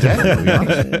highlight of the day.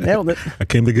 Nailed it. I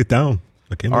came to get down.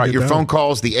 All right, your phone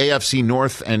calls, the AFC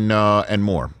North and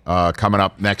more coming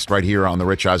up next right here on the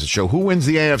Rich Eisen Show. Who wins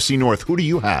the AFC North? Who do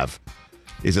you have?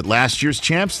 Is it last year's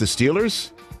champs, the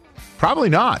Steelers? Probably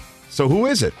not. So who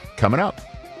is it? Coming up.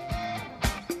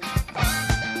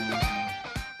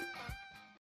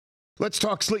 Let's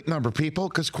talk Sleep Number, people,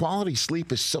 because quality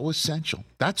sleep is so essential.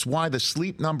 That's why the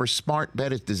Sleep Number smart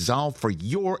bed is designed for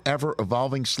your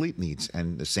ever-evolving sleep needs,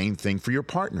 and the same thing for your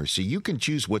partner, so you can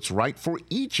choose what's right for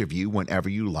each of you whenever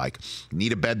you like.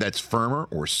 Need a bed that's firmer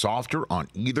or softer on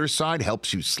either side,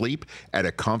 helps you sleep at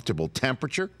a comfortable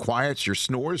temperature, quiets your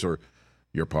snores or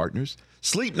your partner's?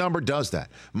 Sleep Number does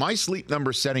that. My Sleep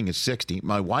Number setting is 60.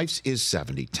 My wife's is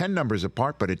 70. 10 numbers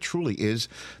apart, but it truly is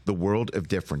the world of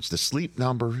difference. The Sleep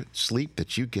Number sleep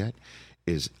that you get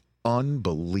is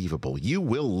unbelievable. You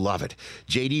will love it.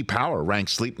 J.D. Power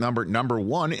ranks Sleep Number number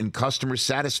 1 in customer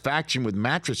satisfaction with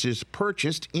mattresses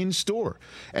purchased in store.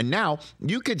 And now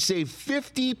you could save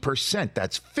 50%.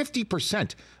 That's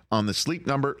 50%. On the Sleep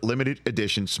Number Limited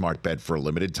Edition Smart Bed for a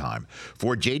limited time.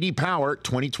 For J.D. Power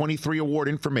 2023 award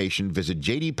information, visit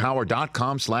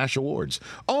jdpower.com/awards.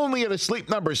 Only at a Sleep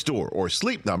Number store or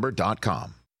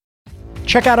sleepnumber.com.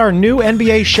 Check out our new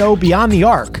NBA show, Beyond the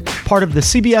Arc, part of the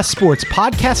CBS Sports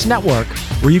Podcast Network,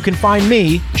 where you can find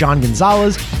me, John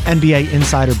Gonzalez, NBA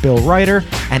insider Bill Ryder,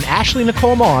 and Ashley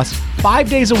Nicole Moss 5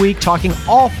 days a week talking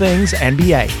all things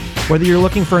NBA. Whether you're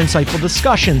looking for insightful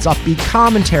discussions, upbeat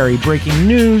commentary, breaking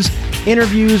news,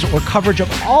 interviews, or coverage of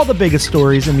all the biggest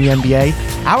stories in the NBA,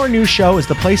 our new show is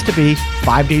the place to be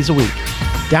 5 days a week.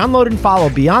 Download and follow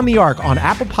Beyond the Arc on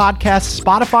Apple Podcasts,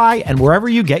 Spotify, and wherever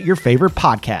you get your favorite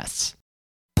podcasts.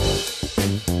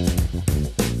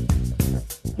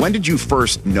 When did you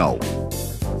first know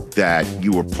that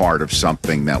you were part of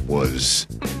something that was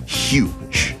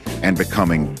huge and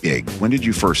becoming big? When did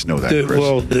you first know that, Chris?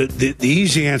 Well, the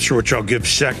easy answer, which I'll give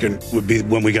second, would be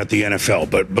when we got the NFL.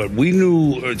 But we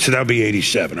knew, so that would be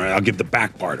 87, right? I'll give the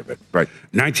back part of it. Right.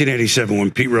 1987,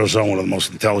 when Pete Rozelle, one of the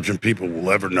most intelligent people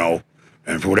we'll ever know,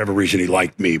 and for whatever reason he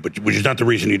liked me, but which is not the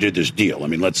reason he did this deal. I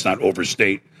mean, let's not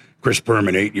overstate Chris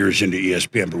Berman 8 years into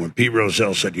ESPN. But when Pete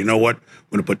Rozelle said, you know what,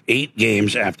 we're going to put 8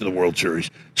 games after the World Series,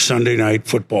 Sunday Night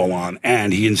Football on,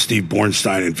 and he and Steve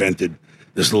Bornstein invented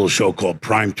this little show called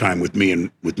Primetime with me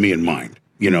in mind.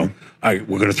 You know, we're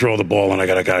going to throw the ball, and I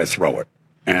got a guy to throw it,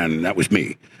 and that was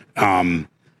me. So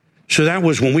that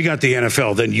was when we got the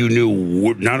NFL. Then you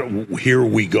knew, not here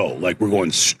we go, like we're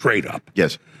going straight up.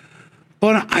 Yes,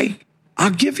 but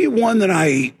I'll give you one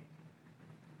that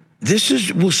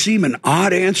this will seem an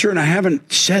odd answer, and I haven't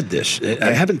said this.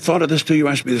 I haven't thought of this till you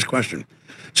asked me this question.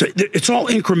 So it's all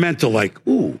incremental, like,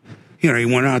 ooh, you know, he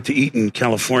went out to eat in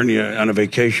California on a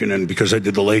vacation, and because I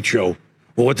did the Late Show,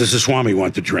 well, what does the Swami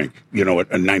want to drink? You know,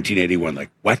 in 1981, like,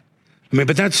 what? I mean,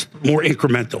 but that's more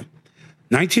incremental.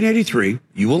 1983,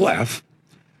 you will laugh,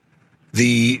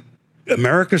 the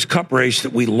America's Cup race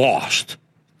that we lost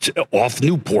off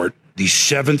Newport, the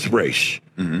 7th race,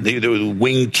 the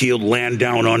wing-keeled, land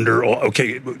down under,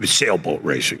 sailboat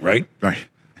racing, right? Right.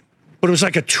 But it was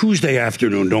like a Tuesday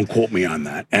afternoon, don't quote me on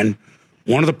that. And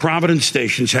one of the Providence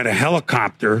stations had a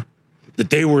helicopter that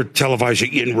they were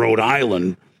televising in Rhode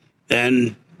Island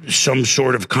and some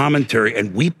sort of commentary.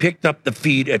 And we picked up the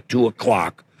feed at 2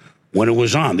 o'clock when it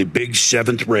was on, the big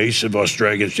 7th race of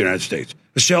Australia against the United States.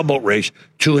 A sailboat race,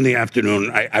 2 in the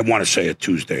afternoon, I want to say a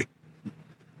Tuesday.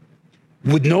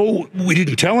 We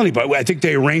didn't tell anybody. I think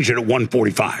they arranged it at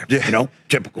 1:45,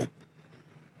 typical.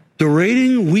 The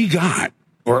rating we got,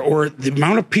 or the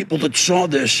amount of people that saw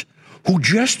this who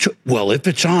just took, if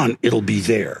it's on, it'll be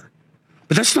there.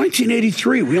 But that's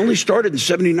 1983. We only started in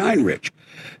 79, Rich.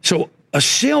 So a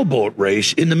sailboat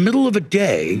race in the middle of a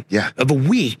day, of a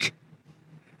week,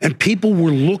 and people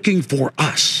were looking for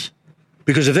us.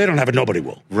 Because if they don't have it, nobody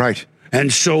will. Right.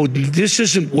 And so this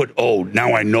isn't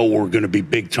now I know we're going to be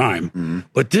big time.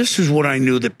 But this is what I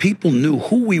knew, that people knew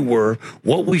who we were,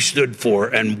 what we stood for,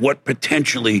 and what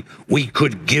potentially we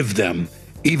could give them,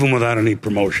 even without any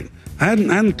promotion. I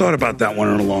hadn't thought about that one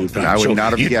in a long time. I would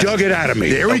not have you guessed. dug it out of me.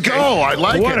 There we go. I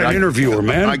like it. What an interviewer,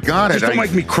 man. I got it. Just don't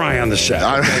make me cry on the set.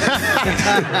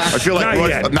 I feel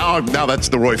like now that's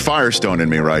the Roy Firestone in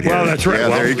me right here. Well, that's right. Yeah,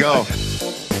 there you go.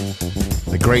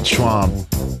 The Great Schwab,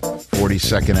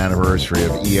 42nd anniversary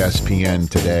of ESPN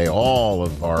today. All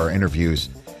of our interviews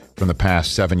from the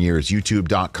past 7 years.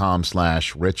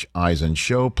 YouTube.com/Rich Eisen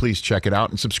Show. Please check it out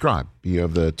and subscribe. Be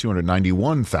of the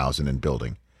 291,000 in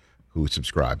building who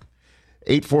subscribe.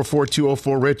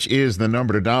 844-204-RICH is the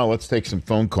number to dial. Let's take some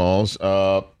phone calls.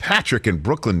 Patrick in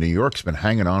Brooklyn, New York's been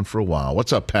hanging on for a while.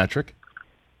 What's up, Patrick?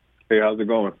 Hey, how's it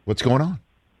going? What's going on?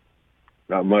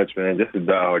 Not much, man. Just a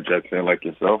diehard Jets fan like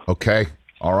yourself. Okay.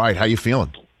 All right. How you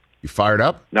feeling? You fired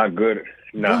up? Not good.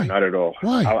 No, not at all.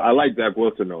 Why? I like Zach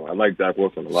Wilson, though. I like Zach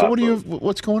Wilson a lot. So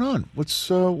what's going on?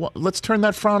 Let's turn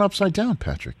that frown upside down,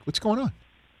 Patrick. What's going on?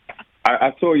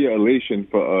 I saw your elation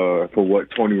for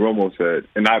what Tony Romo said,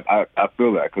 and I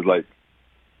feel that because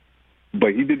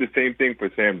but he did the same thing for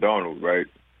Sam Darnold, right?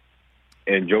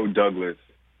 And Joe Douglas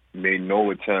made no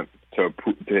attempt to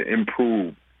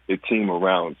improve the team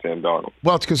around Sam Darnold.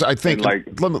 Well, it's because I think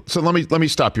let me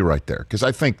stop you right there because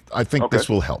I think this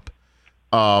will help.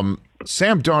 Sam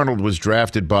Darnold was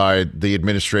drafted by the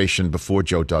administration before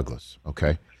Joe Douglas.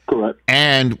 Okay, correct.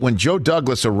 And when Joe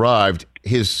Douglas arrived,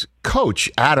 his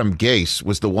coach, Adam Gase,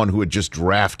 was the one who had just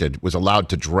drafted, was allowed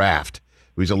to draft.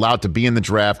 He was allowed to be in the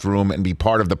draft room and be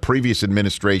part of the previous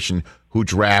administration who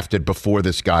drafted before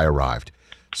this guy arrived.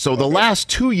 So the last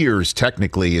 2 years,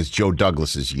 technically, is Joe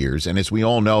Douglas's years. And as we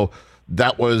all know,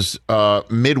 that was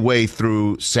midway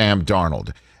through Sam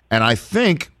Darnold. And I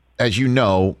think, as you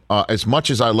know, as much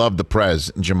as I love the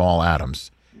Prez and Jamal Adams,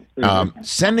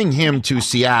 sending him to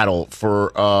Seattle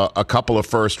for a couple of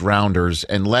first rounders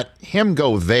and let him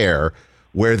go there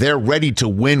where they're ready to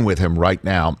win with him right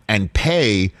now and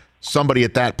pay somebody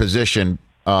at that position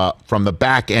from the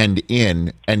back end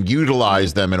in and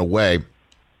utilize them in a way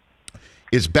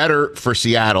is better for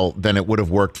Seattle than it would have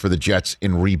worked for the Jets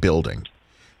in rebuilding.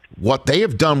 What they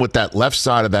have done with that left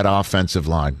side of that offensive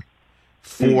line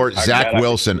for Zach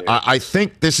Wilson, I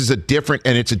think this is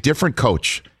it's a different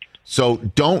coach. So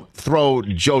don't throw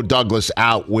Joe Douglas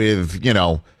out with,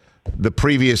 the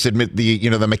previous, the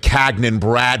McCagnon,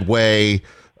 Bradway,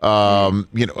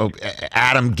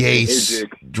 Adam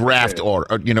Gase draft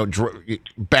order,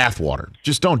 bathwater.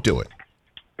 Just don't do it.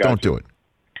 Gotcha. Don't do it.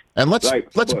 And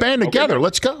let's band together.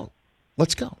 Let's go.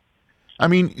 I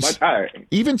mean,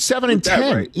 even 7 and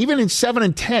 10, right? Even in 7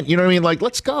 and 10, you know what I mean?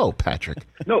 Let's go, Patrick.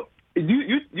 No,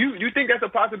 you think that's a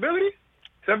possibility?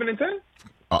 7 and 10?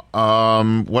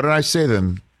 What did I say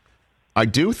then? I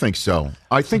do think so.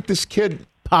 I think this kid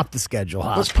pop the schedule.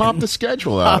 Let's pop the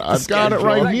schedule out. I've got it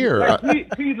right here.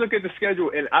 Please look at the schedule,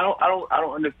 and I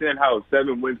don't understand how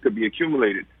 7 wins could be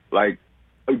accumulated.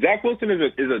 Zach Wilson is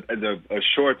a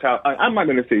sure talent. I'm not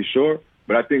going to say sure,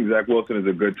 but I think Zach Wilson is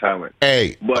a good talent.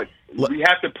 But we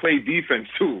have to play defense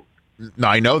too. No,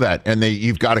 I know that, and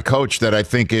you've got a coach that I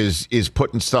think is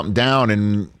putting something down,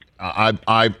 and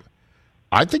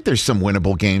I think there's some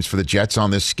winnable games for the Jets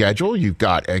on this schedule. You've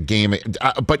got a game,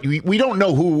 but we don't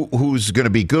know who's going to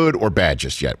be good or bad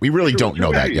just yet. We really don't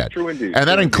know that yet, and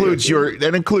that includes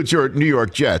your New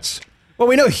York Jets. Well,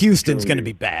 we know Houston's going to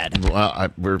be bad. Well, I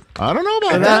don't know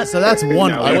about that. So that's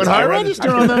one. I went high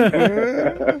register on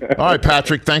that. All right,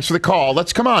 Patrick. Thanks for the call.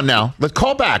 Let's come on now. Let's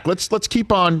call back. Let's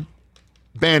keep on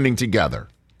banding together.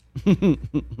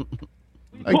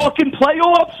 Talking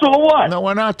playoffs or what? No,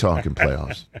 we're not talking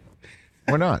playoffs.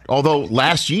 We're not. Although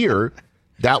last year,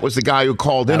 that was the guy who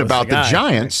called in about the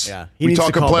Giants. Yeah. We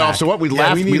talking playoffs or what? We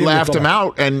laughed him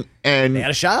out, and they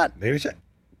had a shot.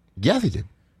 Yeah, they did.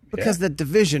 Because the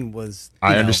division was.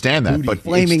 I understand that, but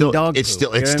it's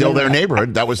still their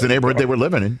neighborhood. That was the neighborhood they were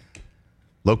living in.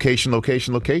 Location.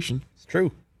 It's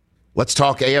true. Let's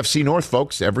talk AFC North,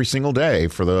 folks, every single day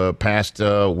for the past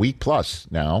week plus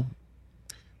now.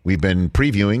 We've been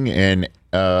previewing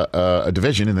a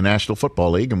division in the National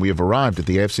Football League, and we have arrived at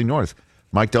the AFC North.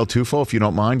 Mike Del Tufo, if you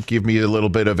don't mind, give me a little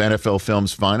bit of NFL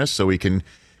Film's finest so we can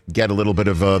get a little bit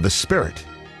of the spirit.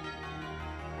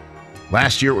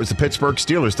 Last year, it was the Pittsburgh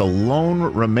Steelers, the lone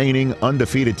remaining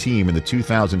undefeated team in the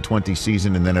 2020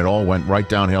 season, and then it all went right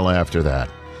downhill after that.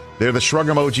 They're the shrug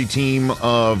emoji team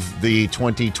of the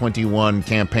 2021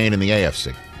 campaign in the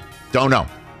AFC. Don't know.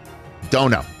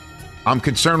 I'm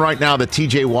concerned right now that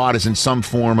TJ Watt is in some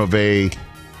form of a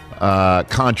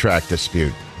contract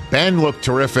dispute. Ben looked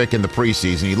terrific in the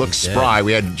preseason. He looked spry.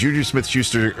 We had JuJu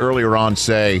Smith-Schuster earlier on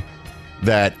say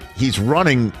that he's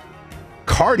running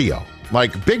cardio.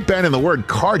 Like Big Ben and the word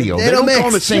cardio. They don't go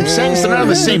in the same sentence. They're not in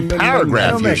the same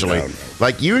paragraph usually.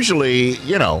 Like usually,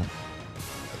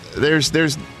 there's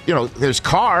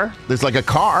car. There's like a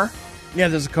car. Yeah,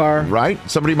 there's a car. Right?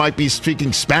 Somebody might be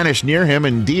speaking Spanish near him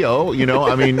and Dio,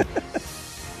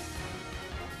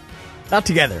 Not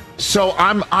together. So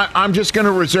I'm just going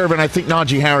to reserve, and I think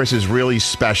Najee Harris is really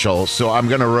special, so I'm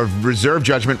going to reserve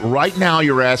judgment. Right now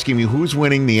you're asking me who's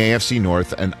winning the AFC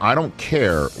North, and I don't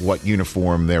care what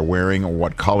uniform they're wearing or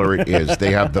what color it is.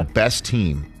 They have the best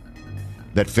team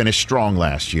that finished strong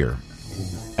last year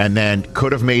and then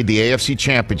could have made the AFC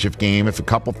Championship game if a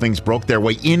couple things broke their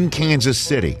way in Kansas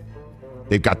City.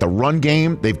 They've got the run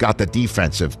game. They've got the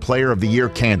defensive player of the year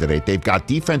candidate. They've got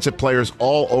defensive players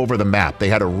all over the map. They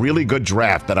had a really good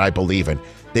draft that I believe in.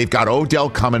 They've got Odell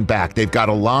coming back. They've got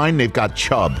a line. They've got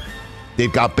Chubb.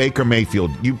 They've got Baker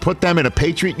Mayfield. You put them in a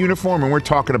Patriot uniform, and we're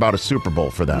talking about a Super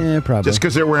Bowl for them. Yeah, probably. Just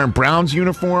because they're wearing Browns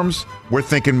uniforms, we're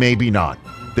thinking maybe not.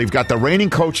 They've got the reigning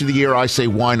coach of the year. I say,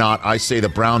 why not? I say the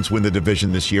Browns win the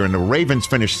division this year, and the Ravens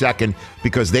finish second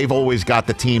because they've always got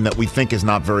the team that we think is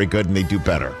not very good, and they do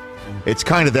better. It's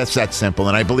kind of that's that simple,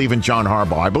 and I believe in John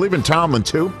Harbaugh. I believe in Tomlin,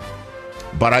 too,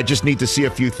 but I just need to see a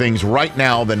few things right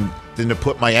now than to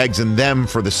put my eggs in them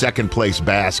for the second-place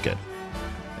basket.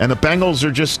 And the Bengals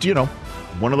are just,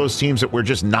 one of those teams that we're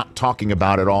just not talking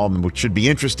about at all, which should be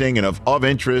interesting and of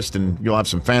interest, and you'll have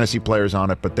some fantasy players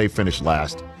on it, but they finished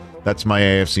last. That's my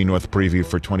AFC North preview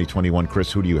for 2021.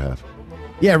 Chris, who do you have?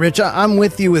 Yeah, Rich, I'm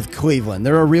with you with Cleveland.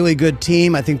 They're a really good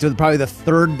team. I think they're probably the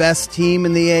third best team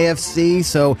in the AFC,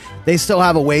 so they still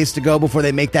have a ways to go before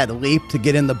they make that leap to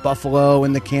get in the Buffalo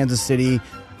and the Kansas City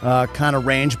kind of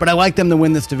range. But I like them to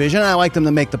win this division, and I like them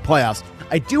to make the playoffs.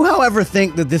 I do, however,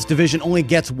 think that this division only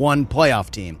gets one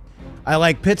playoff team. I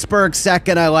like Pittsburgh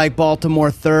second, I like Baltimore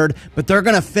third, but they're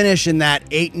going to finish in that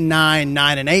 8-9,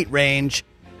 9-8 range,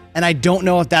 and I don't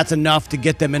know if that's enough to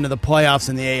get them into the playoffs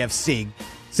in the AFC.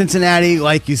 Cincinnati,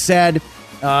 like you said,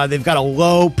 they've got a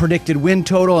low predicted win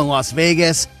total in Las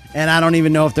Vegas, and I don't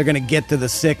even know if they're going to get to the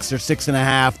 6 or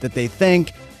 6.5 that they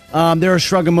think. They're a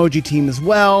shrug emoji team as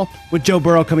well, with Joe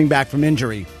Burrow coming back from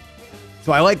injury.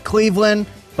 So I like Cleveland,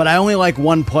 but I only like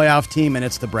one playoff team, and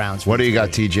it's the Browns. What do you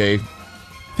got, TJ?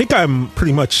 I think I'm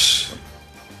pretty much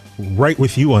right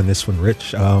with you on this one,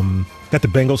 Rich. Got the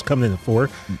Bengals coming in at 4.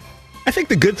 I think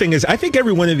the good thing is I think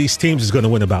every one of these teams is going to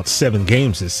win about 7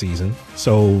 games this season.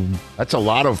 So that's a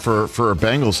lot for a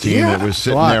Bengals team that was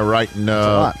sitting there right in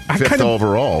 5th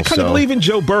overall. I kind of believe in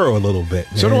Joe Burrow a little bit.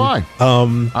 Man. So do I.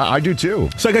 I do too.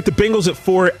 So I got the Bengals at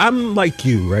 4. I'm like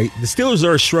you, right? The Steelers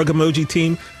are a shrug emoji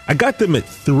team. I got them at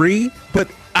 3, but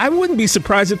I wouldn't be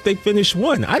surprised if they finish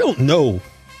 1. I don't know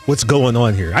what's going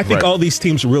on here. I think all these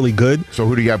teams are really good. So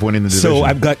who do you have winning the division? So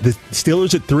I've got the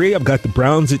Steelers at 3. I've got the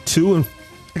Browns at 2, and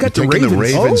I got the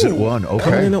Ravens at 1. Okay.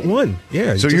 Coming in at 1.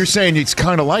 Yeah. So you're saying it's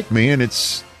kind of like me, and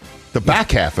it's the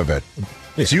back half of it.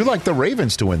 Yeah. So you like the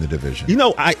Ravens to win the division?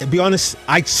 To be honest,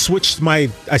 I switched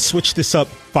this up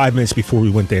 5 minutes before we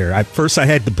went there. First I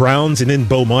had the Browns, and then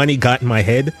Bomani got in my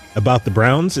head about the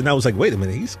Browns, and I was like, wait a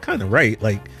minute, he's kind of right.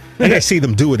 Like, I got to see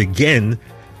them do it again.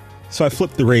 So I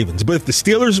flipped the Ravens. But if the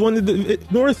Steelers won the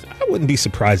North, I wouldn't be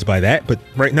surprised by that. But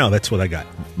right now, that's what I got.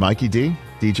 Mikey D?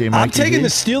 DJ Mikey I'm taking D? the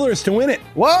Steelers to win it.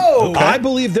 Whoa! Okay. I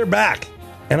believe they're back.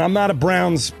 And I'm not a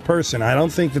Browns person. I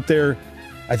don't think that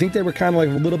I think they were kind of like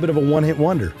a little bit of a one-hit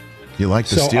wonder. You like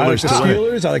the Steelers I like the to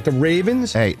Steelers, win? I like the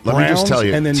Ravens, Hey, let Browns, me just tell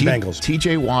you, and then Bengals.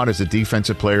 TJ Watt is a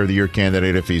defensive player of the year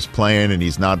candidate if he's playing and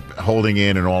he's not holding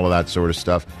in and all of that sort of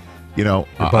stuff. You know,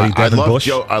 I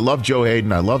love Joe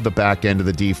Hayden. I love the back end of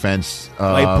the defense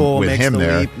with makes him the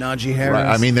there. Leap, Najee Harris.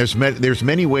 Right. I mean, there's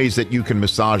many ways that you can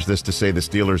massage this to say the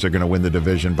Steelers are going to win the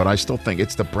division, but I still think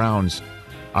it's the Browns.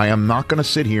 I am not going to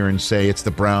sit here and say it's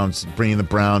the Browns, bringing the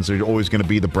Browns. They're always going to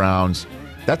be the Browns.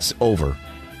 That's over.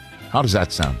 How does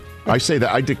that sound? I say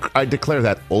that I declare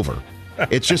that over.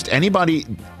 It's just anybody.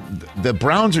 The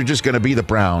Browns are just going to be the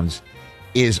Browns.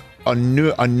 Is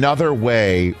another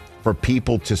way for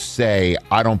people to say,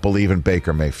 I don't believe in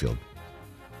Baker Mayfield.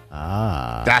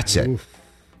 That's it.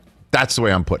 That's the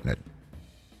way I'm putting it.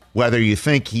 Whether you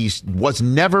think he was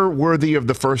never worthy of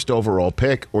the first overall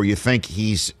pick, or you think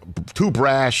he's too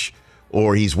brash,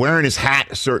 or he's wearing his hat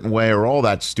a certain way, or all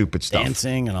that stupid stuff.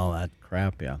 Dancing and all that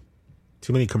crap, yeah.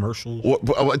 Too many commercials. Or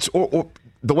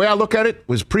the way I look at it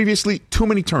was previously too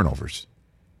many turnovers.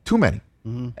 Too many.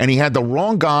 Mm-hmm. And he had the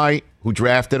wrong guy who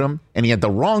drafted him, and he had the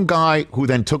wrong guy who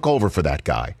then took over for that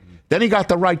guy. Then he got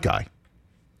the right guy.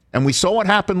 And we saw what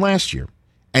happened last year.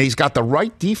 And he's got the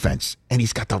right defense, and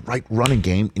he's got the right running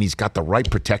game, and he's got the right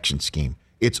protection scheme.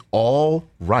 It's all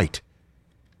right.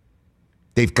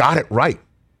 They've got it right.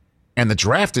 And the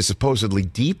draft is supposedly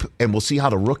deep, and we'll see how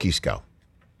the rookies go.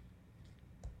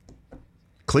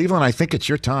 Cleveland, I think it's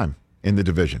your time in the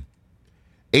division.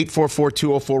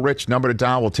 844-204-RICH, number to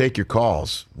dial. We'll take your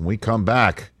calls. When we come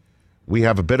back, we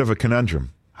have a bit of a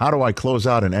conundrum. How do I close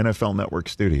out an NFL Network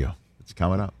studio? It's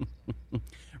coming up.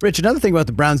 Rich, another thing about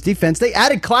the Browns defense, they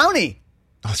added Clowney.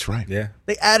 That's right. Yeah.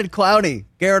 They added Clowney.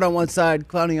 Garrett on one side,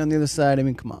 Clowney on the other side. I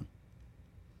mean, come on.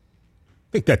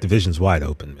 I think that division's wide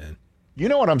open, man. You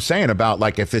know what I'm saying about,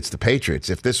 like, if it's the Patriots,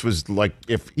 if this was like,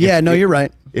 you're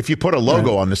right. If you put a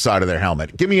logo on the side of their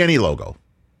helmet, give me any logo,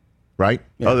 right?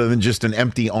 Yeah. Other than just an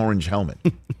empty orange helmet.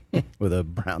 With a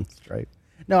brown stripe.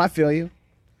 No, I feel you.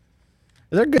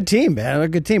 They're a good team, man. They're a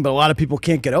good team, but a lot of people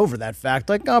can't get over that fact.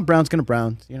 Like, Brown's going to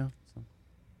Browns, you know. So.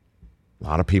 A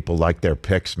lot of people like their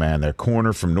picks, man. Their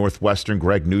corner from Northwestern,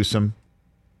 Greg Newsome.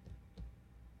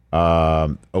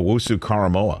 Owusu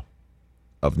Karamoa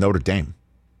of Notre Dame.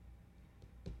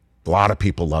 A lot of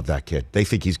people love that kid. They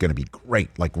think he's going to be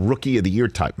great, like rookie of the year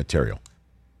type material.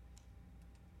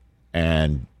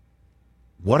 And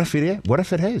what if it is? What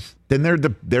if it is? Then they're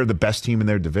the best team in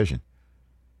their division.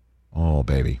 Oh,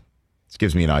 baby. This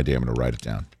gives me an idea. I'm going to write it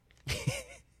down.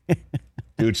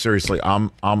 Dude, seriously,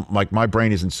 I'm like, my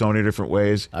brain is in so many different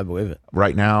ways. I believe it.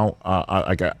 Right now,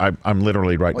 I'm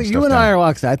literally writing stuff down. You and I are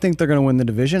locked. I think they're going to win the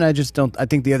division. I just don't. I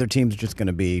think the other team's just going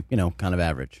to be, kind of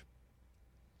average.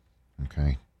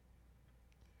 Okay.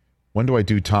 When do I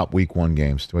do top week 1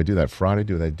 games? Do I do that Friday?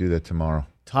 Do I do that tomorrow?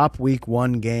 Top week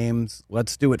 1 games.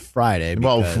 Let's do it Friday.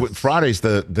 Well, Friday's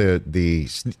the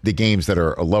games that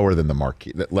are lower than the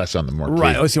marquee, less on the marquee.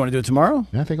 Right. Oh, so you want to do it tomorrow?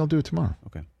 Yeah, I think I'll do it tomorrow.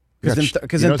 Okay.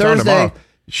 Because then Thursday,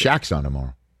 Shaq's on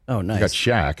tomorrow. Oh, nice.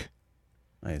 You got Shaq.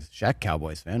 Nice. Shaq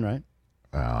Cowboys fan, right?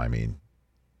 Well, I mean,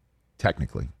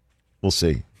 technically, we'll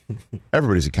see.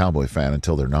 Everybody's a Cowboy fan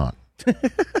until they're not.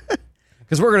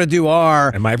 Because we're going to do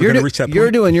our. Am I ever going to reach that point?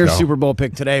 You're doing your Super Bowl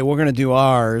pick today. We're going to do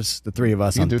ours, the three of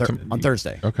us, on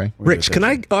Thursday. Okay. Rich, can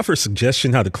I offer a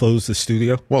suggestion how to close the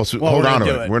studio? Well, hold on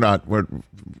to it. We're going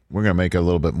to make a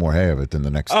little bit more hay of it in the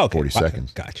next 40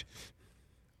 seconds. Gotcha.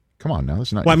 Come on now.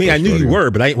 That's not. Well, I mean, I knew you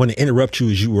were, but I didn't want to interrupt you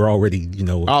as you were already,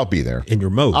 I'll be there. In your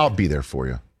mode. I'll be there for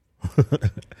you.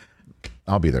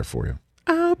 I'll be there for you.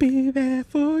 I'll be there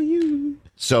for you.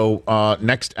 So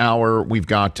next hour, we've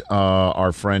got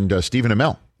our friend Stephen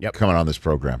Amell coming on this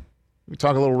program. We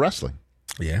talk a little wrestling.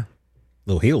 Yeah.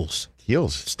 Little heels.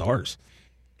 Stars.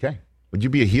 Okay. Would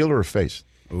you be a heel or a face?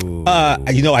 Ooh.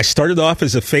 I started off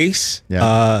as a face.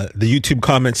 Yeah. The YouTube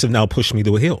comments have now pushed me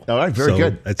to a heel. All right, very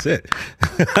good. That's it.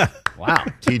 Wow.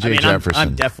 TJ Jefferson.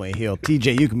 I'm definitely a heel.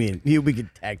 TJ, we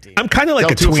could tag team. I'm kind of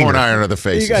like a tweener. 2-4 iron of the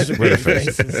faces. You guys are We're the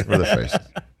faces. We're the faces.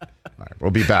 All right,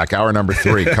 we'll be back. Hour number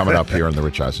 3 coming up here on The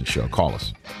Rich Eisen Show. Call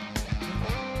us.